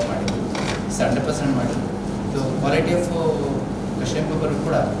ಡ್ರಾಪ್ ಮಾಡಿದ್ವಿ, 100% ಮಾಡಿದ್ವಿ. ಇದು ಕ್ವಾಲಿಟಿ ಆಫ್ ಕ್ವೆಶ್ಚನ್ ಪೇಪರ್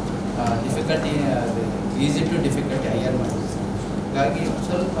ಕೂಡ difficulty easy to difficulty higher ಮಾಡಿದ್ವಿ ಸರ್. ಹಾಗಾಗಿ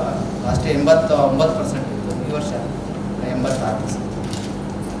ಸ್ವಲ್ಪ ಲಾಸ್ಟ್ 89% ಇತ್ತು, ಈ ವರ್ಷ 86 ಸರ್.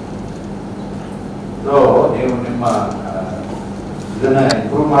 ನೀವು ನಿಮ್ಮ ಇದನ್ನ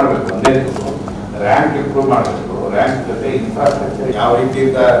ಇಂಪ್ರೂವ್ ಮಾಡಬೇಕು. ಒಂದೇ ರ್ಯಾಂಕ್ ಇಂಪ್ರೂವ್ ಮಾಡಬೇಕು. ರ್ಯಾಂಕ್ ಜೊತೆ ಇನ್ಫ್ರಾಸ್ಟ್ರಕ್ಚರ್ ಯಾವ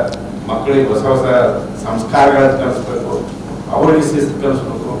ರೀತಿಯಿಂದ ಮಕ್ಕಳಿಗೆ ಹೊಸ ಹೊಸ ಸಂಸ್ಕಾರಗಳನ್ನು ಕಲಿಸ್ಬೇಕು, ಅವರಿಗೆ ಶಿಸ್ತು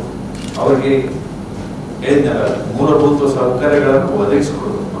ಕಲಿಸ್ಬೇಕು, ಅವ್ರಿಗೆ ಹೇಳಿದ್ನಲ್ಲ ಮೂಲಭೂತ ಸೌಕರ್ಯಗಳನ್ನು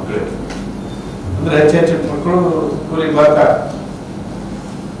ಒದಗಿಸ್ಕೊಡ್ಬೇಕು ಮಕ್ಕಳಿಗೆ. ಅಂದ್ರೆ ಹೆಚ್ಚು ಮಕ್ಕಳು ಸ್ಕೂಲಿಗೆ ಬರ್ತಾರೆ.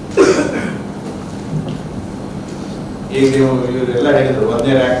 ಈಗ ನೀವು ಇವರೆಲ್ಲ ಹೇಳಿದ್ರು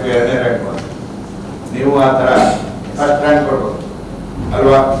 1ನೇ ರ್ಯಾಂಕ್ 2ನೇ ರ್ಯಾಂಕ್ ಮಾಡಿ, ನೀವು ಆ ಥರ ಫಸ್ಟ್ ರ್ಯಾಂಕ್ ಕೊಡ್ಬೇಕು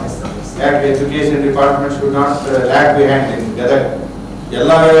ಅಲ್ವಾ? ಯಾಕೆ education department should not lac behind ಇನ್ ಗದಗ.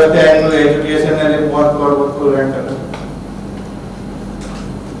 ಎಲ್ಲ ವ್ಯವಸ್ಥೆ ಆದ್ಮೇಲೆ ಎಜುಕೇಶನ್ ಅಲ್ಲಿ 30-40 ರ್ಯಾಂಕ್ ಅಲ್ಲ.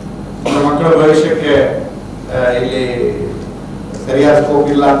 ಮಕ್ಕಳ ಭವಿಷ್ಯಕ್ಕೆ ಇಲ್ಲಿ ಸರಿಯಾದ ಸ್ಕೋಪ್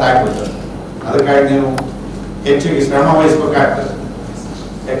ಇಲ್ಲ ಅಂತ ಆಗ್ಬಿಡ್ತದೆ. ಅದಕ್ಕಾಗಿ ನೀವು ಹೆಚ್ಚಿಗೆ ಶ್ರಮ ವಹಿಸಬೇಕಾಗ್ತದೆ.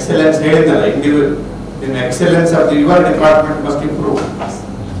 ಎಕ್ಸಲೆನ್ಸ್ ಹೇಳಿದ್ನಲ್ಲ, individual in excellence of your department must improve.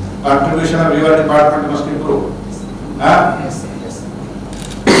 Contribution of your department must improve.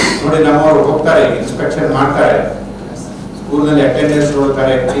 ನೋಡಿ, ನಮ್ಮವರು ಹೋಗ್ತಾರೆ, ಇನ್ಸ್ಪೆಕ್ಷನ್ ಮಾಡ್ತಾರೆ, ಸ್ಕೂಲ್ನಲ್ಲಿ ಅಟೆಂಡೆನ್ಸ್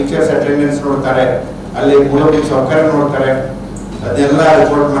ನೋಡ್ತಾರೆ, ಟೀಚರ್ಸ್ ಅಟೆಂಡೆನ್ಸ್ ನೋಡ್ತಾರೆ, ಅಲ್ಲಿ ಮೂಲಭೂತ ಸೌಕರ್ಯ ನೋಡ್ತಾರೆ, ಅದೆಲ್ಲ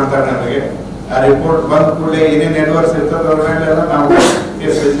ರಿಪೋರ್ಟ್ ಮಾಡ್ತಾರೆ ನಮಗೆ. ಆ ರಿಪೋರ್ಟ್ ಬಂದ ಕೂಡಲೇ ಏನೇನು ಎಡ್ವರ್ಸ್ ಇರ್ತದೆ ಅವ್ರ ಮೇಲೆಲ್ಲ ನಾವು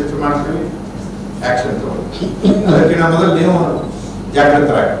ಕೇಸ್ ರಿಜಿಸ್ಟರ್ ಮಾಡ್ತೀವಿ, ಆಕ್ಷನ್ ತಗೊಳ್ತೀವಿ. ಅದಕ್ಕಿಂತ ಮೊದಲು ನೀವು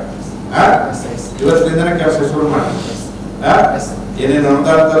ಜಾಗೃತರಾಗಿ ಇವತ್ತಿನಿಂದನೇ ಕೆಲಸ ಶುರು ಮಾಡಿ. ಏನೇನು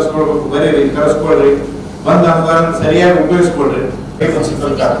ಅನುದಾನ ತರಿಸ್ಕೊಳ್ಬೇಕು ಬರೀರಿ, ಕರೆಸ್ಕೊಳ್ರಿ, ಬಂದ ಅನುದಾನ ಸರಿಯಾಗಿ ಉಪಯೋಗಿಸ್ಕೊಳ್ರಿ.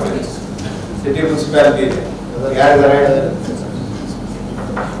 ಸಿಟಿ ಮುನ್ಸಿಪಾಲಿಟಿ ಇದೆ, ಯಾರಿದ್ದಾರೆ?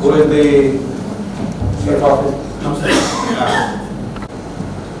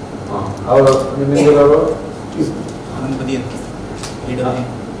 ಅವರು ನಿಮ್ಮಿಂದವರು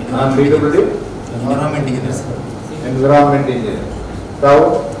ಎನ್ವಿರಾನ್ಮೆಂಟ್ ಇಂಜಿನಿಯರ್. ತಾವು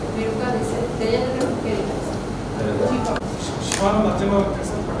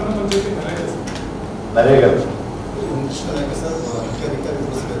ನರೇಗಾ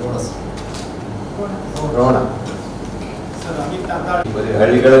ರೋಣ. ಬರೀ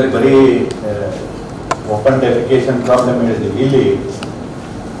ಹಳ್ಳಿಗಳಲ್ಲಿ ಬರೀ ಓಪನ್ ಡೆಫಿಕೇಶನ್ ಪ್ರಾಬ್ಲಮ್ ಹೇಳಿದ್ದೀವಿ. ಇಲ್ಲಿ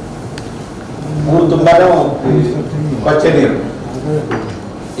ಊರು ತುಂಬಾನೇ ಕೊಚ್ಚೆ ನೀರು,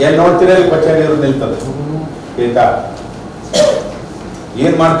 ಏನ್ ನೋಡ್ತೀರ ಕೊಚ್ಚೆ ನೀರು ನಿಲ್ತದೆ. ಆಯ್ತಾ?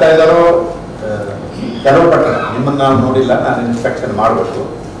 ಏನ್ ಮಾಡ್ತಾ ಇದ್ದಾರೋ ಕೆಲವು ಪಟ್ಟಣ, ನಿಮ್ಮನ್ನು ನಾನು ನೋಡಿಲ್ಲ, ನಾನು ಇನ್ಸ್ಪೆಕ್ಷನ್ ಮಾಡಬೇಕು.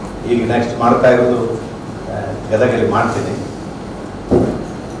 ಈಗ ನೆಕ್ಸ್ಟ್ ಮಾಡ್ತಾ ಇರೋದು ಗದಗಲ್ಲಿ ಮಾಡ್ತೀನಿ.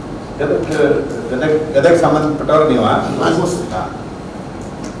 ಗದಗ ಸಂಬಂಧಪಟ್ಟವ್ರು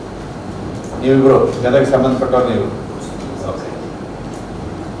ನೀವಿಬ್ರು ಗದಗ ಸಂಬಂಧಪಟ್ಟವ್ರು ನೀವು. ಓಕೆ.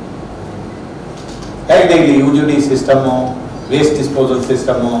 ಹೇಗಿದೆ ಇಲ್ಲಿ UGD system, waste disposal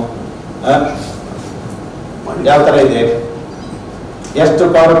system, ಯಾವ ಥರ ಇದೆ? ಎಷ್ಟು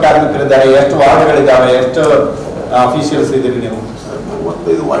ಪೌರ ಕಾರ್ಮಿಕರಿದ್ದಾರೆ, ಎಷ್ಟು ವಾರ್ಡ್ಗಳಿದ್ದಾವೆ, ಎಷ್ಟು ಅಫಿಷಿಯಲ್ಸ್ ಇದ್ದೀರಿ ನೀವು?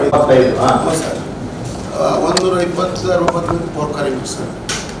 35 ವಾರ್ಡ್ 35. ಹಾಂ ಸರ್. 129 ಪೌರ ಕಾರ್ಮಿಕರು ಸರ್.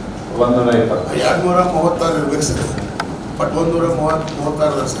 120. 236 ಇರ್ಬೇಕು ಸರ್. But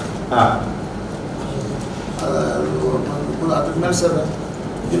 136 sir. ಹಾಂ. ಅದ್ರ ಮೇಲೆ ಸರ್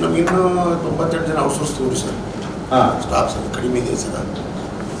ನಮಗಿನ್ನೂ 98 ಜನ ಔಟ್ಸೋರ್ಸ್ ತಗೊಂಡು ಸರ್. ಹಾಂ. ಸ್ಟಾಫ್ ಸರ್ ಕಡಿಮೆ ಇದೆ ಸರ್.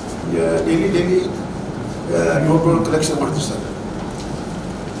 ಡೈಲಿ ಡೋರ್ ಕಲೆಕ್ಷನ್ ಮಾಡ್ತೀವಿ ಸರ್.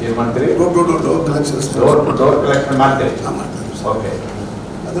 ಏನು ಮಾಡ್ತೀರಿ? Door collection sir. Door collection ಮಾಡ್ತೀರಿ? ಹಾಂ ಮಾಡ್ತೀವಿ ಸರ್. ಓಕೆ.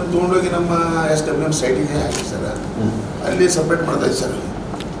 ಅದನ್ನು ತೊಗೊಂಡೋಗಿ ನಮ್ಮ SWM ಸೈಟಿಗೆ ಹಾಕಿ ಸರ್. ಅಲ್ಲಿ ಸಪ್ರೇಟ್ ಮಾಡ್ತಾ ಇದ್ದೀವಿ ಸರ್.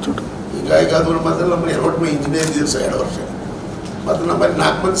 ಈಗ ಅದು ಮೊದಲು ನಮ್ಮಲ್ಲಿ 2 ಇಂಜಿನಿಯರ್ ಇದ್ದೀವಿ ಸರ್ 2 ವರ್ಷ. ಮತ್ತು ನಮ್ಮಲ್ಲಿ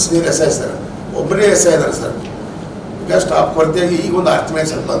 4 ಮಂದಿ ಸೀನಿಯರ್ SI ಸರ್. ಒಬ್ಬರೇ SI ಇದ್ದಾರೆ ಸರ್. ಈಗ ಸ್ಟಾಫ್ ಕೊರತೆಯಾಗಿ ಈಗ ಒಂದು 10 ಮಂದಿ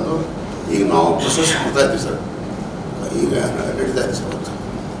ಸರ್ ಬಂದು ಈಗ ನಾವು ಪ್ರೊಸೆಸ್ ಮಾಡ್ತಾ ಇದ್ದೀವಿ ಸರ್. ಈಗ ನಡೀತಾ ಇದೆ ಸರ್.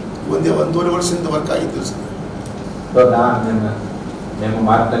 ಒಂದೂವರೆ ವರ್ಷದಿಂದ ವರ್ಕ್ ಆಗಿದ್ದೀವಿ ಸರ್. ನಾನು ನಿಮ್ಮ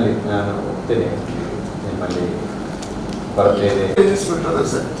ಮಾತಿನಲ್ಲಿ ನಾನು ಒಪ್ತೇನೆ, ನಿಮ್ಮಲ್ಲಿ ಕೊರತೆ ಇದೆ. ಇನ್ಸ್ಪೆಕ್ಟರ್ ಅದ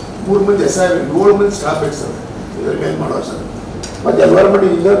ಸರ್. 3 ಮಂದಿ SI 7 ಮಂದಿ ಸ್ಟಾಫ್ ಬೇಕು ಸರ್. ಇದ್ರ ಮೇಲೆ ಮಾಡೋರು ಸರ್. ಮತ್ತು ಎನ್ವೈರ್ಮೆಂಟ್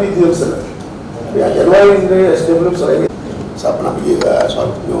ಇಂಜಿನಿಯರ್ ಇದ್ದೀವಿ ಸರ್. ಎನ್ವೈರ್ಮೆಂಟ್ SWM ಸರ್ ಸ್ವಲ್ಪ ನಮಗೀಗ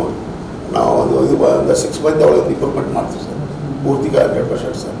ಸ್ವಲ್ಪ ನಾವು ಒಂದು 6 ಮಂದಿ ಒಳಗೆ ಇಂಪ್ರೂವ್ಮೆಂಟ್ ಮಾಡ್ತೀವಿ ಸರ್. ಪೂರ್ತಿಗೆ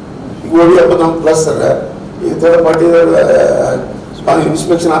 100% ಸರ್. ಈಗ ಓಡಿ ಹಬ್ಬ ನಮ್ಮ ಪ್ಲಸ್ ಸರ್. ಈಗ ಥರ್ಡ್ ಪಾರ್ಟಿ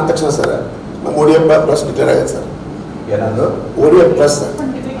ಇನ್ಸ್ಪೆಕ್ಷನ್ ಆದ ತಕ್ಷಣ ಸರ್ ನಮ್ಮ ODF ಪ್ಲಸ್ ಡಿಕ್ಲೇರ್ ಆಗಿದೆ ಸರ್. ಏನಾದರೂ ODF plus sir.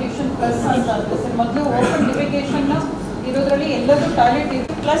 Open ಡಿಫೆಕೇಶನ್ plus ಅಂತ ಅಲ್ವಾ ಸರ್? ಮೊದಲು ಓಪನ್ ಡಿಫೆಕೇಶನ್ ಇರೋದ್ರಲ್ಲಿ ಎಲ್ಲರೂ ಟಾಯ್ಲೆಟ್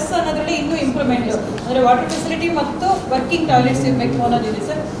ಇತ್ತು, ಪ್ಲಸ್ ಅನ್ನೋದ್ರಲ್ಲಿ ಇನ್ನೂ ಇಂಪ್ರೂವ್ಮೆಂಟ್ ಅಂದರೆ ವಾಟರ್ ಫೆಸಿಲಿಟಿ ಮತ್ತು ವರ್ಕಿಂಗ್ ಟಾಯ್ಲೆಟ್ಸ್ ಇರಬೇಕು ಅನ್ನೋದಿದೆ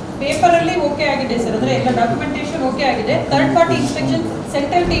ಸರ್. ಪೇಪರಲ್ಲಿ ಓಕೆ ಆಗಿದೆ ಸರ್, ಅಂದರೆ ಎಲ್ಲ ಡಾಕ್ಯುಮೆಂಟೇಶನ್ ಓಕೆ ಆಗಿದೆ. Third party inspection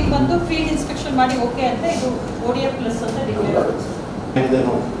central team ಬಂದು ಫೀಲ್ಡ್ ಇನ್ಸ್ಪೆಕ್ಷನ್ ಮಾಡಿ ಓಕೆ ಅಂತ ಇದು ODF ಪ್ಲಸ್ ಅಂತ ಡಿಕ್ಲೇರ್ ಆಗಿದೆ.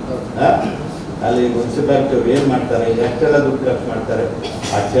 ಅಲ್ಲಿ ಮುನ್ಸಿಪಾಲಿಟಿ ಏನು ಮಾಡ್ತಾರೆ, ಎಷ್ಟೆಲ್ಲ ದುಡ್ಡು ಖರ್ಚು ಮಾಡ್ತಾರೆ,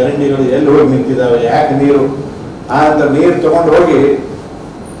 ಆ ಚರಂಡಿಗಳು ಎಲ್ಲಿ ಹೋಗಿ ನಿಂತಿದ್ದಾವೆ, ಯಾಕೆ ನೀರು ಅಂತ ನೀರು ತೊಗೊಂಡು ಹೋಗಿ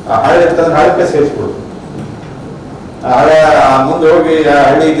ಆ ಹಳೆ ಇರ್ತಂದ್ರೆ ಹಳಕ್ಕೆ ಸೇರಿಸ್ಬಿಡು. ಆ ಹಳೆ ಮುಂದೆ ಹೋಗಿ ಆ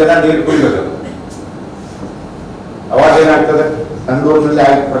ಹಳ್ಳಿ ಜನ ನೀರು ಕುಡಿಬೇಕು. ಅವಾಗ ಏನಾಗ್ತದೆ? ಸಂಡೂರಿನಲ್ಲಿ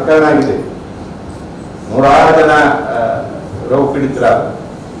ಪ್ರಕರಣ ಆಗಿದೆ. 106 ಜನ ರೋಗ ಪೀಡಿತರ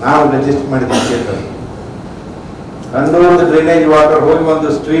ನಾವು ರಿಜಿಸ್ಟರ್ ಮಾಡಿದ್ದೀವಿ ಕ್ಷೇತ್ರದಲ್ಲಿ. ಸಂಡೂರದ ಡ್ರೈನೇಜ್ ವಾಟರ್ ಹೋಗಿ ಒಂದು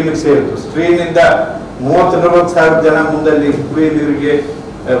ಸ್ಟ್ರೀಮಿಗೆ ಸೇರಿತು. ಸ್ಟ್ರೀಮಿಂದ 30-40 ಸಾವಿರ ಜನ ಮುಂದಲ್ಲಿ ಕುಡಿಯ ನೀರಿಗೆ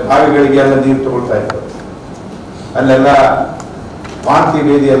ಬಾವಿಗಳಿಗೆ ಎಲ್ಲ ನೀರು ತಗೊಳ್ತಾ ಇತ್ತು. ಅಲ್ಲೆಲ್ಲ ವಾಂತಿ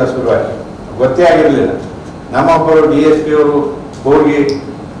ಭೇದಿ ಎಲ್ಲ ಶುರುವಾಯಿತು. ಗೊತ್ತೇ ಆಗಿರಲಿಲ್ಲ. ನಮ್ಮೊಬ್ಬರು DSP ಅವರು ಹೋಗಿ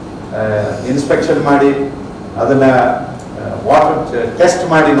ಇನ್ಸ್ಪೆಕ್ಷನ್ ಮಾಡಿ ಅದನ್ನ ವಾಟರ್ ಟೆಸ್ಟ್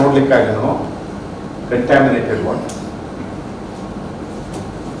ಮಾಡಿ ನೋಡ್ಲಿಕ್ಕಾಗಿನೂ ಕಂಟ್ಯಾಮಿನೇಟೆಡ್ ವಾಟರ್.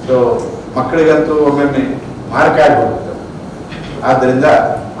 ಸೊ ಮಕ್ಕಳಿಗಂತೂ ಒಮ್ಮೊಮ್ಮೆ ಮಾರ್ಕ ಆಗಿಬಿಡುತ್ತೆ. ಆದ್ದರಿಂದ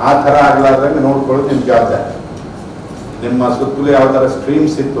ಆ ಥರ ಆಗಲಾರ್ದಂಗೆ ನೋಡ್ಕೊಳ್ಳೋದು ನಿಮ್ಮ ಜವಾಬ್ದಾರಿ. ನಿಮ್ಮ ಸುತ್ತಲೂ ಯಾವ ಥರ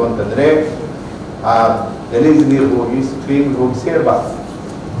ಸ್ಟ್ರೀಮ್ಸ್ ಇತ್ತು ಅಂತಂದರೆ ಆ ಗಲೀಜು ನೀರು ಹೋಗಿ ಸ್ಟ್ರೀಮ್ಗೆ ಹೋಗಿ ಸೇರಬಾರ್ದು.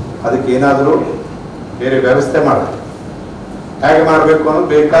 ಅದಕ್ಕೆ ಏನಾದರೂ ಬೇರೆ ವ್ಯವಸ್ಥೆ ಮಾಡಬೇಕು. ಹೇಗೆ ಮಾಡಬೇಕು ಅನ್ನೋದು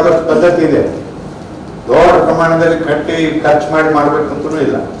ಬೇಕಾದಷ್ಟು ಪದ್ಧತಿ ಇದೆ. ದೊಡ್ಡ ಪ್ರಮಾಣದಲ್ಲಿ ಕಟ್ಟಿ ಖರ್ಚು ಮಾಡಿ ಮಾಡಬೇಕಂತೂ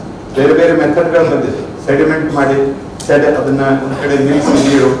ಇಲ್ಲ. ಬೇರೆ ಬೇರೆ ಮೆಥಡ್ಗಳು ಬಂದಿದೆ. ಸೆಡಿಮೆಂಟ್ ಮಾಡಿ ಅದನ್ನ ಒಂದು ಕಡೆ ನಿಲ್ಲಿಸಿ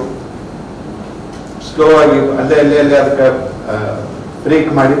ನೀರು ಸ್ಲೋ ಆಗಿ ಅಲ್ಲೇ ಅದಕ್ಕೆ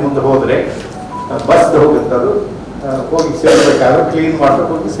ಬ್ರೇಕ್ ಮಾಡಿ ಮುಂದೆ ಹೋದರೆ ಬಸ್ದು ಹೋಗುತ್ತೆ. ಅದು ಹೋಗಿ ಸೇರಬೇಕಾದ್ರೆ ಕ್ಲೀನ್ ವಾಟರ್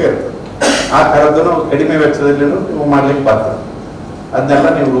ಹೋಗಿ ಸೇರ್ತದೆ. ಆ ಥರದ್ದನ್ನು ಕಡಿಮೆ ವೆಚ್ಚದಲ್ಲಿ ನೀವು ಮಾಡ್ಲಿಕ್ಕೆ ಬರ್ತದೆ. ಅದನ್ನೆಲ್ಲ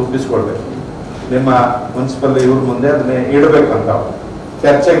ನೀವು ರೂಪಿಸ್ಕೊಳ್ಬೇಕು. ನಿಮ್ಮ ಮುನ್ಸಿಪಲ್ ಇವ್ರ ಮುಂದೆ ಅದನ್ನೇ ಇಡಬೇಕು ಅಂತ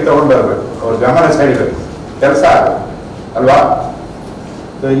ಚರ್ಚೆಗೆ ತಗೊಂಡು ಬರಬೇಕು. ಅವ್ರ ಗಮನ ಸೆಳಿಬೇಕು. ಕೆಲಸ ಅಲ್ವಾ?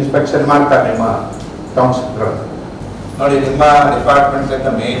 ಇನ್ಸ್ಪೆಕ್ಷನ್ ಮಾಡ್ತಾರೆ ನಿಮ್ಮ ಟೌನ್ಶಿಪ್ಗಳು. ನೋಡಿ, ನಿಮ್ಮ ಡಿಪಾರ್ಟ್ಮೆಂಟ್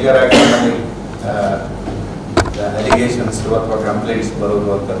ಮೇಜರ್ ಆಗಿ ನಮ್ಮಲ್ಲಿ ಅಲಿಗೇಷನ್ಸ್ ಅಥವಾ ಕಂಪ್ಲೇಂಟ್ಸ್ ಬರೋದು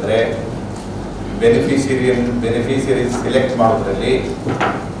ಅಂತಂದರೆ ಬೆನಿಫಿಷರೀಸ್ ಸಿಲೆಕ್ಟ್ ಮಾಡೋದ್ರಲ್ಲಿ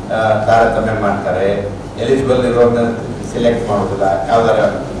ತಾರತಮ್ಯ ಮಾಡ್ತಾರೆ. ಎಲಿಜಿಬಲ್ ಇರೋದನ್ನ ಸಿಲೆಕ್ಟ್ ಮಾಡೋದಿಲ್ಲ. ಯಾವ್ದಾರ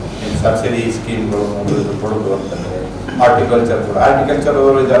ಸಬ್ಸಿಡಿ ಸ್ಕೀಮ್ಗಳು ಕೊಡೋದು ಅಂತಂದರೆ ಹಾರ್ಟಿಕಲ್ಚರ್ ಕೂಡ. ಹಾರ್ಟಿಕಲ್ಚರ್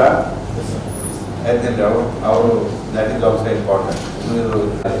ಅವರು ಇದ್ದಾರ ಯಾಕಂದ್ರೆ ಅವರು ದಟ್ ಈಸ್ ಆಲ್ಸೋ ಇಂಪಾರ್ಟೆಂಟ್.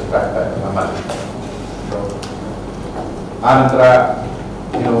 ಇಷ್ಟ ಆಗ್ತಾರೆ ನಮ್ಮಲ್ಲಿ. ಆನಂತರ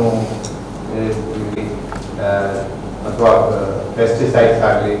ನೀವು ಅಥವಾ ಪೆಸ್ಟಿಸೈಡ್ಸ್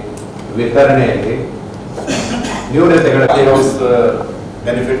ಆಗಲಿ ವಿತರಣೆಯಲ್ಲಿ ನ್ಯೂನತೆಗಳಲ್ಲಿ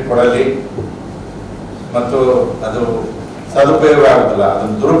ಬೆನಿಫಿಟ್ ಕೊಡಲಿ ಮತ್ತು ಅದು ಸದುಪಯೋಗ ಆಗುತ್ತಲ್ಲ,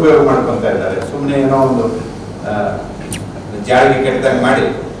 ಅದನ್ನು ದುರುಪಯೋಗ ಮಾಡ್ಕೊತಾ ಇದ್ದಾರೆ. ಸುಮ್ಮನೆ ಏನೋ ಒಂದು ಜಾಳಿಗೆ ಕೆಟ್ಟದಂಗೆ ಮಾಡಿ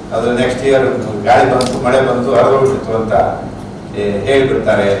ಅದು ನೆಕ್ಸ್ಟ್ ಇಯರ್ ಗಾಳಿ ಬಂತು, ಮಳೆ ಬಂತು, ಹರಿದೋಗ್ಬಿಡ್ತು ಅಂತ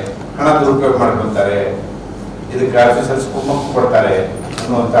ಹೇಳಿಬಿಡ್ತಾರೆ. ಹಣ ದುರುಪಯೋಗ ಮಾಡ್ಕೊತಾರೆ. ಇದಕ್ಕೆ ಆಫೀಸರ್ಸ್ ಕುಮ್ಮಕ್ಕು ಕೊಡ್ತಾರೆ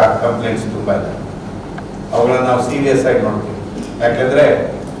ಅನ್ನುವಂಥ ಕಂಪ್ಲೇಂಟ್ಸ್ ತುಂಬ ಇದೆ. ಅವುಗಳನ್ನ ನಾವು ಸೀರಿಯಸ್ ಆಗಿ ನೋಡ್ತೀವಿ. ಯಾಕೆಂದರೆ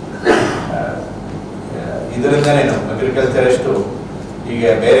ಇದರಿಂದನೇ ನಾವು ಅಗ್ರಿಕಲ್ಚರಿಸ್ಟು ಈಗ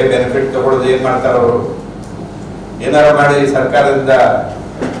ಬೇರೆ ಬೆನಿಫಿಟ್ ತಗೊಳ್ಳೋದು ಏನು ಮಾಡ್ತಾರೆ, ಅವರು ಏನಾರ ಮಾಡಿ ಸರ್ಕಾರದಿಂದ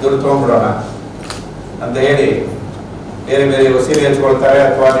ದುಡ್ಡು ತೊಗೊಂಡ್ಬಿಡೋಣ ಅಂತ ಹೇಳಿ ಬೇರೆ ಬೇರೆ ವಸೀಲಿ ಹಚ್ಕೊಳ್ತಾರೆ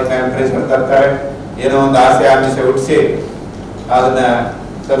ಅಥವಾ ಪ್ರೆಷರ್ ತರ್ತಾರೆ, ಏನೋ ಒಂದು ಆಸೆ ಆಮಿಷ ಹುಟ್ಟಿಸಿ ಅದನ್ನ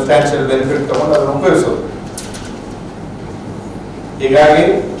ಸಬ್ಸ್ಟ್ಯಾನ್ಷಿಯಲ್ ಬೆನಿಫಿಟ್ ತಗೊಂಡು ಅದನ್ನು ಉಪಯೋಗಿಸೋದು. ಹೀಗಾಗಿ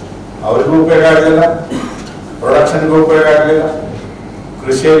ಅವ್ರಿಗೂ ಉಪಯೋಗ ಆಗಲಿಲ್ಲ, ಪ್ರೊಡಕ್ಷನ್ಗೂ ಉಪಯೋಗ ಆಗಲಿಲ್ಲ,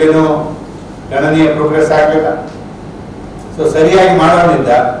 ಕೃಷಿಯಲ್ಲಿನೂ ಗಣನೀಯ ಪ್ರೋಗ್ರೆಸ್ ಆಗಲಿಲ್ಲ. ಸೊ ಸರಿಯಾಗಿ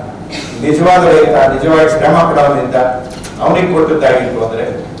ಮಾಡೋನಿಂದ, ನಿಜವಾದ ರೈತ ನಿಜವಾಗಿ ಶ್ರಮ ಪಡೋನಿಂದ ಅವನಿಗೆ ಕೊಟ್ಟದ್ದಾಗಿತ್ತು ಅಂದರೆ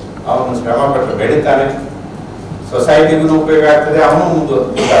ಅವನು ಶ್ರಮ ಪಟ್ಟು ಬೆಳೀತಾನೆ, ಸೊಸೈಟಿಗೂ ಉಪಯೋಗ ಆಗ್ತದೆ, ಅವನು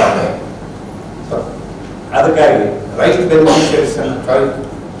ಮುಂದಾಗ್ತಾನೆ. ಅದಕ್ಕಾಗಿ ರೈಟ್ ಬೆನಿಫಿಷರೀಸ್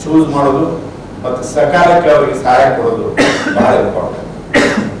ಚೂಸ್ ಮಾಡೋದು ಮತ್ತು ಸಕಾಲಕ್ಕೆ ಅವರಿಗೆ ಸಹಾಯ ಕೊಡೋದು ಬಹಳ ಇಂಪಾರ್ಟೆಂಟ್.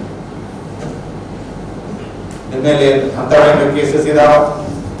 ನಿಮ್ಮಲ್ಲಿ ಅಂತ ಕೇಸಸ್ ಇದಾವ,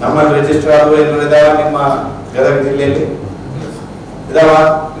 ನಮ್ಮಲ್ಲಿ ರಿಜಿಸ್ಟರ್ ಆದವು ಏನಾದ್ರು ಇದಾವ ನಿಮ್ಮ ಗದಗ ಜಿಲ್ಲೆಯಲ್ಲಿ ಇದಾವ?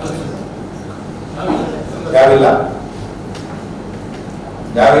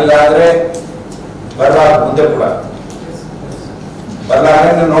 ಯಾವಿಲ್ಲ ಅಂದ್ರೆ ಬರಬಾರ್ದು, ಮುಂದೆ ಕೂಡ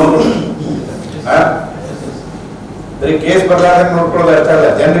ಬರಲಾರ್ದೆ ನೀವು ನೋಡ್ಬೋದು. ಬರೀ ಕೇಸ್ ಬರಲಾರ್ದೆ ನೋಡ್ಕೊಳ್ಳೋದು ಅಷ್ಟೇ ಅಲ್ಲ,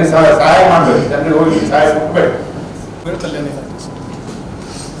 ಜನರಿಗೆ ಸಹಾಯ ಮಾಡ್ಬೇಕು, ಜನರಿಗೆ ಹೋಗಿ ಸಹಾಯ ಕೊಡ್ಬೇಕು.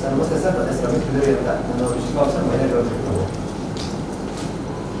 ನಮಸ್ತೆ ಸರ್, ನಾನು ವಿಶ್ವಾಸ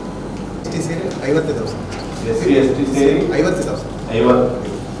ಸೇರಿ 50,000 SC ಸೇರಿ 50,000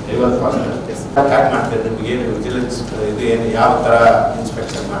 ಮಾಡ್ತೀರಿ. ನಿಮ್ಗೆ ಏನು ವಿಜಿಲೆನ್ಸ್ ಇದು ಏನು ಯಾವ ಥರ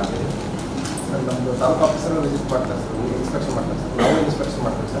ಇನ್ಸ್ಪೆಕ್ಷನ್ ಮಾಡ್ತೀರಿ? ಸರ್ ನಮ್ಮದು ತಾಲೂಕು ಆಫೀಸರ್ ವಿಸಿಟ್ ಮಾಡ್ತಾರೆ ಸರ್, ಇನ್ಸ್ಪೆಕ್ಷನ್ ಮಾಡ್ತಾರೆ ಸರ್, ನಾವು ಇನ್ಸ್ಪೆಕ್ಷನ್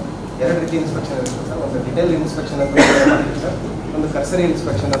ಮಾಡ್ತೀವಿ ಸರ್. 2 ರೀತಿ ಇನ್ಸ್ಪೆಕ್ಷನ್ ಇರುತ್ತೆ ಸರ್. ಒಂದು ಡಿಟೇಲ್ ಇನ್ಸ್ಪೆಕ್ಷನ್ ಅಂತ ಮಾಡ್ತೀವಿ ಸರ್, ಒಂದು ಕರ್ಸರಿ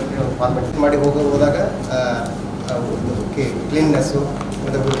ಇನ್ಸ್ಪೆಕ್ಷನ್ ಅಂತ ಒಂದು ಫಾರ್ಮೆಟ್ ಮಾಡಿ ಹೋದಾಗ ಕ್ಲೀನ್ನೆಸ್ಸು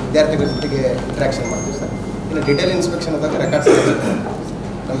ಮತ್ತು ವಿದ್ಯಾರ್ಥಿಗಳ ಜೊತೆಗೆ ಇಂಟ್ರಾಕ್ಷನ್ ಮಾಡ್ತೀವಿ ಸರ್. ಇನ್ನು ಡಿಟೇಲ್ ಇನ್ಸ್ಪೆಕ್ಷನ್ ಆದಾಗ ರೆಕಾರ್ಡ್ಸ್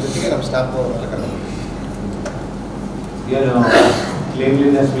ನಮ್ಮ ಜೊತೆಗೆ ನಮ್ಮ ಸ್ಟಾಫ್ ಏನು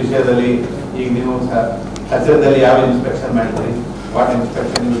ಕ್ಲೀನ್ಲಿನೆಸ್ ವಿಷಯದಲ್ಲಿ ಈಗ ನೀವು ಹತ್ತಿರದಲ್ಲಿ ಯಾವ ಇನ್ಸ್ಪೆಕ್ಷನ್ ಮಾಡಿದ್ರಿ? ವಾಟ್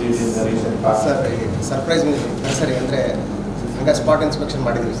ಇನ್ಸ್ಪೆಕ್ಷನ್ ಸರ್ ಸರ್ಪ್ರೈಸ್ ಸರಿ ಅಂದರೆ ಹಂಗೆ ಸ್ಪಾಟ್ ಇನ್ಸ್ಪೆಕ್ಷನ್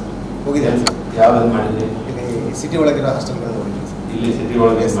ಮಾಡಿದ್ವಿ ಸರ್, ಹೋಗಿದ್ದೀವಿ ಸರ್. ಯಾವ್ದು ಮಾಡಿದ್ರಿ? ಇಲ್ಲಿ ಸಿಟಿ ಒಳಗಿರೋ ಹಾಸ್ಟೆಲ್ಗಳನ್ನು ನೋಡಿದ್ವಿ ಸರ್. ಇಲ್ಲಿ ಸಿಟಿ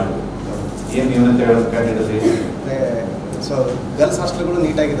ಒಳಗೆ ಮಾಡಿದ್ವಿ. ಏನು ನ್ಯೂನತೆಗಳು ಕಂಡಿದ್ರಿ? ಸೊ ಗರ್ಲ್ಸ್ ಹಾಸ್ಟೆಲ್ಗಳು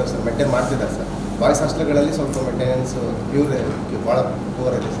ನೀಟಾಗಿದ್ದಾವೆ ಸರ್, ಮೇಂಟೈನ್ ಮಾಡ್ತಿದ್ದಾರೆ ಸರ್. ಬಾಯ್ಸ್ ಹಾಸ್ಟೆಲ್ಗಳಲ್ಲಿ ಸ್ವಲ್ಪ ಮೇಂಟೆನೆನ್ಸ್ ಭಾಳ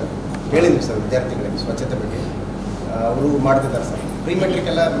ಪೂರ್ ಇದೆ ಸರ್. ಹೇಳಿದ್ವಿ ಸರ್ ವಿದ್ಯಾರ್ಥಿಗಳಿಗೆ ಸ್ವಚ್ಛತೆ ಬಗ್ಗೆ, ಅವರು ಮಾಡ್ತಿದ್ದಾರೆ ಸರ್. ಪ್ರೀ ಮೆಟ್ರಿಕ್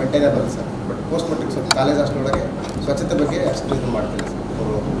ಎಲ್ಲ maintainable sir, but post matric ಸ್ವಲ್ಪ ಕಾಲೇಜ್ ಹಾಸ್ಟೆಲ್ ಒಳಗೆ ಸ್ವಚ್ಛತೆ ಬಗ್ಗೆ ಅಷ್ಟು ಇದು ಮಾಡ್ತಿಲ್ಲ ಸರ್.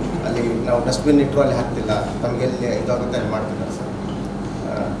 ಅವರು ಅಲ್ಲಿ ನಾವು ಡಸ್ಟ್ಬಿನ್ ಇಟ್ಟರು ಅಲ್ಲಿ ಹಾಕ್ತಿಲ್ಲ, ನಮಗೆ ಎಲ್ಲಿ ಇದಾಗುತ್ತೆ ಅಲ್ಲಿ ಮಾಡ್ತಿದ್ದಾರೆ ಸರ್.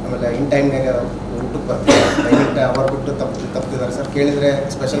 ಆಮೇಲೆ ಇನ್ ಟೈಮ್ನಾಗ ಊಟಕ್ಕೆ ಬರ್ತಾರೆ, ದಯವಿಟ್ಟು ಅವರ್ ಬಿಟ್ಟು ತಪ್ಪಿದ್ದಾರೆ ಸರ್. ಕೇಳಿದರೆ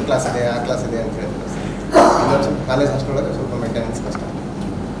ಸ್ಪೆಷಲ್ ಕ್ಲಾಸ್ ಇದೆ, ಆ ಕ್ಲಾಸ್ ಇದೆ ಅಂತ ಹೇಳಿದ್ರು ಸರ್. ಇನ್ನೊಂದು ಸ್ವಲ್ಪ ಕಾಲೇಜ್ ಹಾಸ್ಟೆಲ್ ಒಳಗೆ ಸ್ವಲ್ಪ ಮೇಂಟೆನೆನ್ಸ್ ಕಷ್ಟ.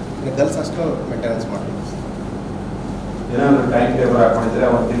 ಇನ್ನು ಗರ್ಲ್ಸ್ ಹಾಸ್ಟೆಲ್ ಮೇಂಟೆನೆನ್ಸ್ ಮಾಡ್ತೀವಿ ಸರ್. ಏನಾದರೂ ಟೈಮ್ ಟೇಬಲ್ ಹಾಕೊಂಡಿದ್ರೆ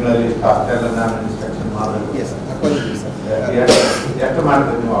ಒಂದು ತಿಂಗಳಲ್ಲಿ ಹಾಸ್ಟೆಲ್ ನಾನು ಇನ್ಸ್ಪೆಕ್ಷನ್ ಮಾಡಬೇಕು. Yes sir, ಹಾಕೊಂಡಿದ್ದೀವಿ sir. ಎಷ್ಟು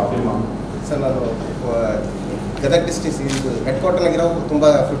ಮಾಡ್ತೀವಿ ನೀವು ಆಪ್ಟಿಮಮ್? ಸರ್ ನಾನು ಗದಗ ಡಿಸ್ಟಿಕ್ ಇದು ಹೆಡ್ ಕ್ವಾರ್ಟರ್ನಾಗಿರೋ ತುಂಬ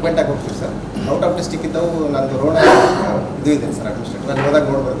ಫ್ರಿಕ್ವೆಂಟಾಗಿ ಹೋಗ್ತೀವಿ ಸರ್. ಔಟ್ ಆಫ್ ಡಿಸ್ಟಿಕ್ ಇದ್ದವು ನಂದು ರೋಣ ಇದು ಇದೆ ಸರ್, ಅಡ್ಮಿನಿಸ್ಟ್ರೇಟಿವ್, ಅಲ್ಲಿ ಹೋದಾಗ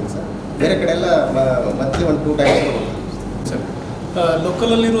ನೋಡಿ ಬರ್ತೀನಿ ಸರ್. ಬೇರೆ ಕಡೆ ಎಲ್ಲ ಮಂತ್ಲಿ 1-2 ಟೈಮ್ಸ್ ಹೋಗ್ತೀನಿ ಸರ್.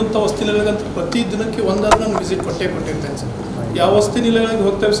 ಲೋಕಲಲ್ಲಿರುವಂಥ ವಸತಿ ನಿಲಯಗಂತೂ ಪ್ರತಿ ದಿನಕ್ಕೆ ಒಂದಾದ್ರೂ ನಾನು ವಿಸಿಟ್ ಕೊಟ್ಟಿರ್ತೇನೆ ಸರ್. ಯಾವ ವಸತಿ ನಿಲಯಗಳಿಗೆ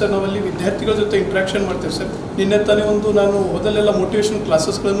ಹೋಗ್ತೇವೆ ಸರ್, ನಾವಲ್ಲಿ ವಿದ್ಯಾರ್ಥಿಗಳ ಜೊತೆ ಇಂಟ್ರಾಕ್ಷನ್ ಮಾಡ್ತೇವೆ ಸರ್. ನಿನ್ನೆ ತಾನೇ ನಾನು ಮೊದಲೆಲ್ಲ ಮೋಟಿವೇಶನ್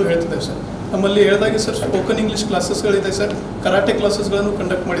ಕ್ಲಾಸಸ್ಗಳನ್ನು ಹೇಳ್ತಿದ್ದೇವೆ ಸರ್. ನಮ್ಮಲ್ಲಿ ಹೇಳಿದಾಗೆ sir spoken English ಕ್ಲಾಸಸ್ಗಳಿದೆ sir, karate ಕ್ಲಾಸಸ್ಗಳನ್ನು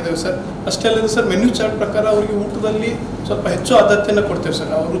conduct ಮಾಡಿದ್ದೇವೆ ಸರ್. ಅಷ್ಟೇ ಅಲ್ಲದೆ ಸರ್ ಮೆನ್ಯೂ ಚಾರ್ಟ್ ಪ್ರಕಾರ ಅವರಿಗೆ ಊಟದಲ್ಲಿ ಸ್ವಲ್ಪ ಹೆಚ್ಚು ಆದ್ಯತೆಯನ್ನು ಕೊಡ್ತೇವೆ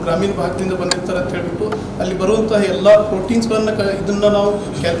ಸರ್. ಅವರು ಗ್ರಾಮೀಣ ಭಾಗದಿಂದ ಬಂದಿರ್ತಾರೆ ಅಂತ ಹೇಳ್ಬಿಟ್ಟು ಅಲ್ಲಿ ಬರುವಂತಹ ಎಲ್ಲ ಪ್ರೋಟೀನ್ಸ್ಗಳನ್ನು ಇದನ್ನು ನಾವು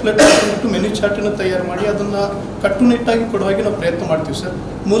ಕ್ಯಾಲ್ಕುಲೇಟ್ ಮಾಡಿಬಿಟ್ಟು ಮೆನ್ಯೂ ಚಾರ್ಟನ್ನು ತಯಾರು ಮಾಡಿ ಅದನ್ನು ಕಟ್ಟುನಿಟ್ಟಾಗಿ ಕೊಡುವ ಹಾಗೆ ನಾವು ಪ್ರಯತ್ನ ಮಾಡ್ತೀವಿ ಸರ್.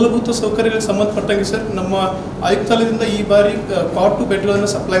 ಮೂಲಭೂತ ಸೌಕರ್ಯಗಳಿಗೆ ಸಂಬಂಧಪಟ್ಟಂಗೆ ಸರ್ ನಮ್ಮ ಆಯುಕ್ತಾಲಯದಿಂದ ಈ ಬಾರಿ ಕಾಟ್ ಬೆಡ್ಗಳನ್ನು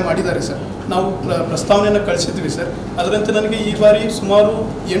ಸಪ್ಲೈ ಮಾಡಿದ್ದಾರೆ ಸರ್. ನಾವು ಪ್ರಸ್ತಾವನೆಯನ್ನು ಕಳಿಸಿದ್ವಿ ಸರ್. ಅದರಂತೆ ನನಗೆ ಈ ಬಾರಿ ಸುಮಾರು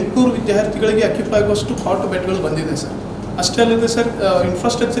 800 ವಿದ್ಯಾರ್ಥಿಗಳಿಗೆ ಅಕ್ಯುಪೈ ಆಗುವಷ್ಟು ಕಾಟ್ ಬೆಡ್ಗಳು ಬಂದಿದೆ ಸರ್. ಅಷ್ಟೇ ಅಲ್ಲದೆ ಸರ್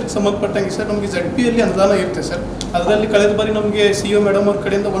ಇನ್ಫ್ರಾಸ್ಟ್ರಕ್ಚರ್ಗೆ ಸಂಬಂಧಪಟ್ಟಂಗೆ ಸರ್ ನಮಗೆ ZP ಯಲ್ಲಿ ಅನುದಾನ ಇರುತ್ತೆ ಸರ್. ಅದರಲ್ಲಿ ಕಳೆದ ಬಾರಿ ನಮಗೆ CEO ಮೇಡಮ್ ಅವ್ರ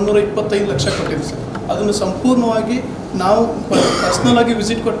ಕಡೆಯಿಂದ 125 ಲಕ್ಷ ಕೊಟ್ಟಿದೆ ಸರ್. ಅದನ್ನು ಸಂಪೂರ್ಣವಾಗಿ ನಾವು ಪರ್ಸ್ನಲ್ ಆಗಿ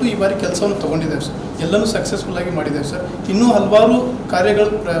ವಿಸಿಟ್ ಕೊಟ್ಟು ಈ ಬಾರಿ ಕೆಲಸವನ್ನು ತೊಗೊಂಡಿದ್ದೇವೆ ಸರ್. ಎಲ್ಲನೂ ಸಕ್ಸಸ್ಫುಲ್ ಆಗಿ ಮಾಡಿದ್ದೇವೆ ಸರ್. ಇನ್ನೂ ಹಲವಾರು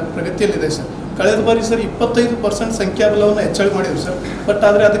ಕಾರ್ಯಗಳು ಪ್ರಗತಿಯಲ್ಲಿದೆ ಸರ್. ಕಳೆದ ಬಾರಿ ಸರ್ 25% ಸಂಖ್ಯಾಬಲವನ್ನು ಹೆಚ್ಚಳ ಮಾಡಿದ್ರು ಸರ್. ಬಟ್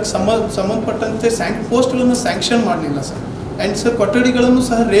ಆದರೆ ಅದಕ್ಕೆ ಸಂಬಂಧಪಟ್ಟಂತೆ ಪೋಸ್ಟ್ಗಳನ್ನು ಸ್ಯಾಂಕ್ಷನ್ ಮಾಡಲಿಲ್ಲ ಸರ್. ಆ್ಯಂಡ್ ಸರ್ ಕೊಠಡಿಗಳನ್ನು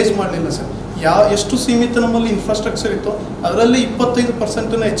ಸಹ ರೇಸ್ ಮಾಡಲಿಲ್ಲ ಸರ್. ಎಷ್ಟು ಸೀಮಿತ ನಮ್ಮಲ್ಲಿ ಇನ್ಫ್ರಾಸ್ಟ್ರಕ್ಚರ್ ಇತ್ತು ಅದರಲ್ಲಿ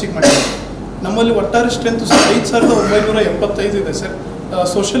 25% ಹೆಚ್ಚಿಗೆ ಮಾಡಿದ್ದಾರೆ. ನಮ್ಮಲ್ಲಿ ಒಟ್ಟಾರೆ ಸ್ಟ್ರೆಂತ್ ಸರ್ 5,975 ಇದೆ ಸರ್.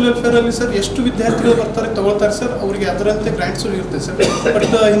 ಸೋಷಿಯಲ್ ವೆಲ್ಫೇರಲ್ಲಿ ಸರ್ ಎಷ್ಟು ವಿದ್ಯಾರ್ಥಿಗಳು ಬರ್ತಾರೆ ತಗೊಳ್ತಾರೆ ಸರ್, ಅವರಿಗೆ ಅದರಂತೆ ಗ್ರ್ಯಾಂಟ್ಸು ಇರುತ್ತೆ ಸರ್. ಬಟ್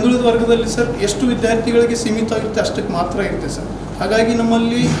ಹಿಂದುಳಿದ ವರ್ಗದಲ್ಲಿ ಸರ್ ಎಷ್ಟು ವಿದ್ಯಾರ್ಥಿಗಳಿಗೆ ಸೀಮಿತ ಇರುತ್ತೆ ಅಷ್ಟಕ್ಕೆ ಮಾತ್ರ ಇರುತ್ತೆ ಸರ್. ಹಾಗಾಗಿ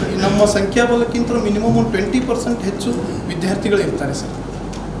ನಮ್ಮಲ್ಲಿ ನಮ್ಮ ಸಂಖ್ಯಾಬಲಕ್ಕಿಂತ ಮಿನಿಮಮ್ ಒಂದು 20% ಹೆಚ್ಚು ವಿದ್ಯಾರ್ಥಿಗಳು ಇರ್ತಾರೆ ಸರ್.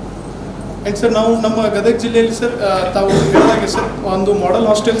 ಆ್ಯಂಡ್ ಸರ್ ನಾವು ನಮ್ಮ ಗದಗ ಜಿಲ್ಲೆಯಲ್ಲಿ ಸರ್ ತಾವು ಹೇಳಿದಾಗೆ ಸರ್ ಒಂದು ಮಾಡೆಲ್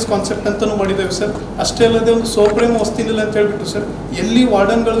ಹಾಸ್ಟೆಲ್ಸ್ ಕಾನ್ಸೆಪ್ಟ್ ಅಂತಲೂ ಮಾಡಿದ್ದೇವೆ ಸರ್. ಅಷ್ಟೇ ಅಲ್ಲದೆ ಒಂದು ಸೋಪ್ರೇಮ ವಸತಿ ನಿಲಯ ಅಂತ ಹೇಳ್ಬಿಟ್ಟು ಸರ್ ಎಲ್ಲಿ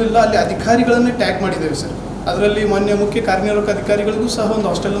ವಾರ್ಡನ್ಗಳು ಇಲ್ಲ ಅಲ್ಲಿ ಅಧಿಕಾರಿಗಳನ್ನೇ ಟ್ಯಾಗ್ ಮಾಡಿದ್ದೇವೆ ಸರ್. ಅದರಲ್ಲಿ ಮಾನ್ಯ ಮುಖ್ಯ ಕಾರ್ಯನಿರ್ವಾಹಕ ಅಧಿಕಾರಿಗಳಿಗೂ ಸಹ ಒಂದು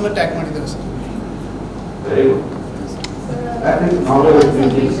ಹಾಸ್ಟೆಲನ್ನು ಟ್ಯಾಗ್ ಮಾಡಿದ್ದೇವೆ ಸರ್. Very good.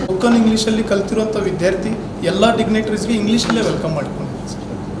 ಸ್ಪೋಕನ್ ಇಂಗ್ಲೀಷಲ್ಲಿ ಕಲ್ತಿರುವಂಥ ವಿದ್ಯಾರ್ಥಿ ಎಲ್ಲ ಡಿಗ್ನೇಟರೀಸ್ಗೆ ಇಂಗ್ಲೀಷಲ್ಲೇ ವೆಲ್ಕಮ್ ಮಾಡಿಕೊಂಡಿದ್ದಾರೆ ಸರ್.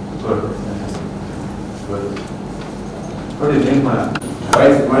 ನೋಡಿ ನಿಮ್ಮ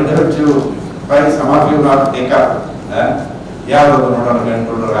some of you not take up ಯಾವ್ದು ನೋಡೋಣ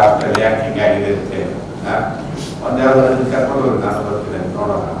ಗಂಟು ರಾಷ್ಟ್ರ ಯಾಕೆ ಹಿಂಗಾಗಿದೆ ಅಂತ ಹೇಳಿ ಒಂದು ಯಾವ್ದಾದ್ರು ಕರ್ಕೊಂಡು ನಾನು ಬರ್ತೀನಿ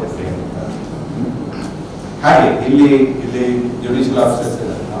ನೋಡೋಣ. ಹಾಗೆ ಇಲ್ಲಿ ಜುಡಿಷಿಯಲ್ ಆಫೀಸರ್ಸ್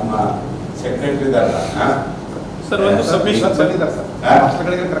ನಮ್ಮ ಸೆಕ್ರೆಟರಿ ಇದಾರಲ್ಲ ಸರ್, ಒಂದು ಸಬ್ಮಿಷನ್ ಬಂದಿದ್ದಾರೆ ಸರ್,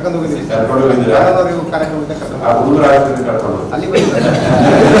 ಹಾಸ್ಟೆಲ್ಗಳಿಗೆ ಕರ್ಕೊಂಡು ಹೋಗಿದ್ದೀವಿ ಸರ್. ಕರ್ಕೊಂಡು ಹೋಗಿದ್ದೀರಾ? ಕಾರ್ಯಕ್ರಮಕ್ಕೆ ಕರ್ಕೊಂಡು ಹುಡುಗರ ಆಸ್ಪತ್ರೆ ಕರ್ಕೊಂಡು ಅಲ್ಲಿ ಬಂದಿದ್ದಾರೆ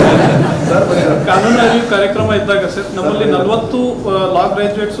ಸರ್. ಕಾನೂನು ಅರಿವು ಕಾರ್ಯಕ್ರಮ ಇದ್ದಾಗ ಸರ್ ನಮ್ಮಲ್ಲಿ 40 ಲಾ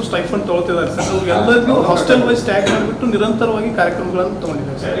graduates stipend ತಗೊಳ್ತಿದ್ದಾರೆ sir. ಅವ್ರಿಗೆಲ್ಲರಿಗೂ hostel wise tag ಮಾಡಿಬಿಟ್ಟು ನಿರಂತರವಾಗಿ ಕಾರ್ಯಕ್ರಮಗಳನ್ನು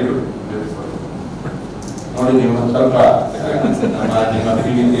ತಗೊಂಡಿದ್ದಾರೆ ಸರ್. Very good. ನೋಡಿ ನೀವು ಒಂದು ಸ್ವಲ್ಪ ನಿಮ್ಮ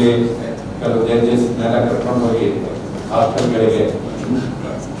ಫೀಲ್ಡ್ಗೆ ಕೆಲವು ಜಡ್ಜಸ್ನೆಲ್ಲ ಕರ್ಕೊಂಡು ಹೋಗಿ ಹಾಸ್ಟೆಲ್ಗಳಿಗೆ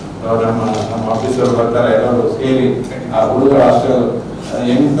ನಮ್ಮ ಆಫೀಸರ್ ಬರ್ತಾರೆ, ಎಲ್ಲರೂ ಸೇರಿ ಆ ಹುಡುಗರ ಹಾಸ್ಟೆಲ್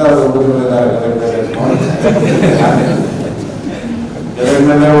ಎಂತ ಹುಡುಗರು ಇದ್ದಾರೆ ಗದಗ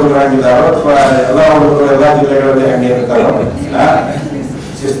ಮೇಲೆ ಹುಡುಗರಾಗಿದ್ದಾರೋ ಅಥವಾ ಎಲ್ಲ ಹುಡುಗರು ಎಲ್ಲ ಜಿಲ್ಲೆಗಳಲ್ಲಿ ಹಂಗೆ ಇರ್ತಾರೋ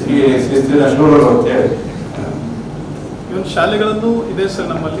ಶಿಸ್ತಿನ ಶೂರರು ಅಂತೇಳಿ ಇವನ್ ಶಾಲೆಗಳನ್ನು ಇದೆ ಸರ್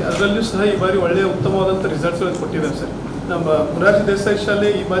ನಮ್ಮಲ್ಲಿ. ಅದರಲ್ಲೂ ಸಹ ಈ ಬಾರಿ ಒಳ್ಳೆಯ ಉತ್ತಮವಾದಂಥ ರಿಸಲ್ಟ್ಸ್ ಕೊಟ್ಟಿದ್ದಾರೆ ಸರ್. ನಮ್ಮ ಮೊರಾರ್ಜಿ ದೇಸಾಯಿ ಶಾಲೆ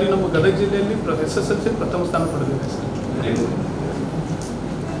ಈ ಬಾರಿ ನಮ್ಮ ಗದಗ ಜಿಲ್ಲೆಯಲ್ಲಿ SSLC ಪ್ರಥಮ ಸ್ಥಾನ ಪಡೆದಿದೆ ಸರ್.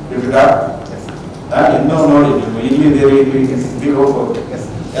 ಇನ್ನೂ ನೋಡಿ ನೀವು ಇಲ್ಲಿದ್ದೀರಿ, ಇಲ್ಲಿ ಹೋಗ್ಬೋದು,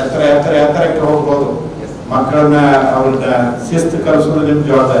 ಎತ್ತರಕ್ಕೆ ಹೋಗ್ಬೋದು. ಮಕ್ಕಳನ್ನ ಅವ್ರನ್ನ ಶಿಸ್ತು ಕಲಿಸೋದು ನಿಮ್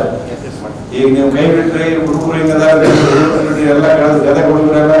ಜವಾಬ್ದಾರಿ. ಈಗ ನೀವು ಕೈ ಬಿಟ್ರೆ ಹುಡುಗರು ಹಿಂಗದ ಎಲ್ಲ ಗದಗ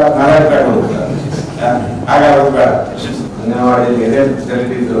ಹುಡುಗರೆಲ್ಲ ನಾರಾಯಣಪೇಟೆ ಹೋಗ್ತಾರೆ. ಹಾಗಾಗೋದು ಬೇಡ. ಅಂಗನವಾಡಿಯಲ್ಲಿ ಏನೇನು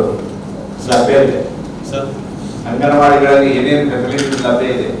ಫೆಸಿಲಿಟೀಸ್ ಲಭ್ಯ ಇದೆ ಸರ್? ಅಂಗನವಾಡಿಗಳಲ್ಲಿ ಏನೇನು ಫೆಸಿಲಿಟೀಸ್ ಲಭ್ಯ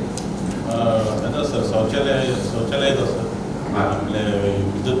ಇದೆ? ಅದ ಸರ್, ಶೌಚಾಲಯ ಇದೆ ಸರ್, ಆಮೇಲೆ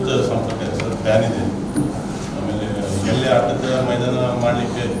ವಿದ್ಯುತ್ ಸಂಪರ್ಕ ಇದೆ ಸರ್, ಫ್ಯಾನ್ ಇದೆ, ಆಮೇಲೆ ಎಲ್ಲಿ ಆಟದ ಮೈದಾನ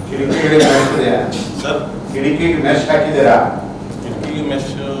ಮಾಡಲಿಕ್ಕೆ ಕಿಟಕಿಗಳಿಗೆ ಸರ್. ಕಿಟಕಿಗೆ ಮೆಶ್ ಹಾಕಿದ್ದೀರಾ? ಕಿಟಕಿಗೆ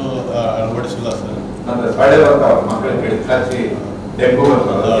ಮೆಶ್ ಅಳವಡಿಸಿಲ್ಲ ಸರ್. ಮತ್ತೆ ಸೊಳ್ಳೆ ಬರ್ತಾವ ಮಕ್ಕಳಿಗೆ ಕಚ್ಚಿ ಡೆಂಗು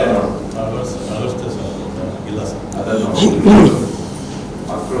ಬರ್ತಾವ, ಅಳವಡಿಸ್ತೇವೆ ಸರ್, ಇಲ್ಲ ಸರ್. ಅದನ್ನು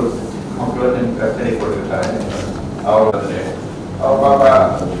ಮಕ್ಕಳು ನಿಮ್ಗೆ ಕಚೇರಿ ಕೊಟ್ಟಿರ್ತಾರೆ, ಅವ್ರು ಬಂದ್ರೆ ಅವ್ರ ಪಾಪ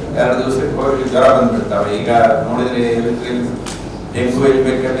 2 ದಿವಸಕ್ಕೆ ಹೋಗಿ ಜ್ವರ ಬಂದ್ಬಿಡ್ತಾವೆ. ಈಗ ನೋಡಿದ್ರೆ ಡೆಂಗು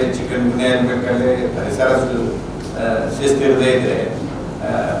ಇರ್ಬೇಕಲ್ಲೇ, ಚಿಕನ್ ಗುನ್ಯಾ ಇರ್ಬೇಕಲ್ಲೇ, ಪರಿಸರ ಶಿಸ್ತಿರದೇ ಇದ್ರೆ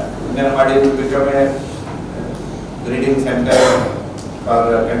anganwadi become breeding centre for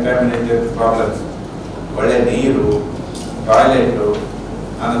contaminated problems. ಒಳ್ಳೆ ನೀರು, ಟಾಯ್ಲೆಟು,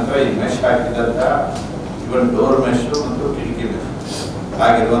 ಆನಂತರ ಈ ಮೆಶ್ ಹಾಕಿದಂಥ ಇವನ್ ಡೋರ್ ಮೆಶು ಮತ್ತು ಕಿಟಕಿ ಮೆಶ್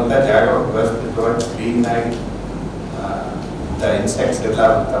ಆಗಿರುವಂಥ ಜಾಗ ವ್ಯವಸ್ಥಿತವಾಗಿ ಕ್ಲೀನ್ ಆಗಿ ಇನ್ಸೆಕ್ಟ್ಸ್ ಎಲ್ಲ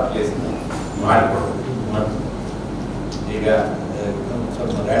ಅಂತ ಪ್ಲೇಸ್ ಮಾಡಿಕೊಡೋದು. ಈಗ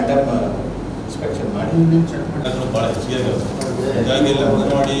ಸ್ವಲ್ಪ ರ್ಯಾಂಡಮ್ ಇನ್ಸ್ಪೆಕ್ಷನ್ ಮಾಡಿ ಭಾಳ ಹೆಚ್ಚಿಗೆ ಆಗುತ್ತೆ. ಹೀಗಾಗಿ ಎಲ್ಲ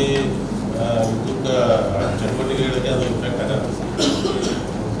ಅಂಗನವಾಡಿ ವಿದ್ಯುತ್ ಚಟುವಟಿಕೆಗಳಿಗೆ ಅದು ಇಫೆಕ್ಟ್ ಆಗುತ್ತೆ.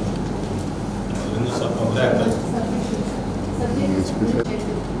 ಅದರಿಂದ ಸ್ವಲ್ಪ ತೊಂದರೆ ಆಗ್ತದೆ.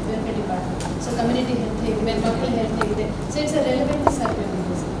 ಕಮ್ಯುನಿಟಿ ಹೆಲ್ತ್ ಹೇಗಿದೆ, ಮಕ್ಕಳ ಹೆಲ್ತ್ ಹೇಗಿದೆ, so it's a relevant survey.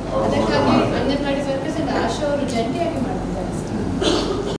 ಅದಕ್ಕಾಗಿ ಅಂಗನವಾಡಿ ವರ್ಕರ್ಸ್ ಅಂಡ್ ಆಶಾ ಅವರು ಜಂಟಿಯಾಗಿ ಮಾಡ್ತಾರೆ.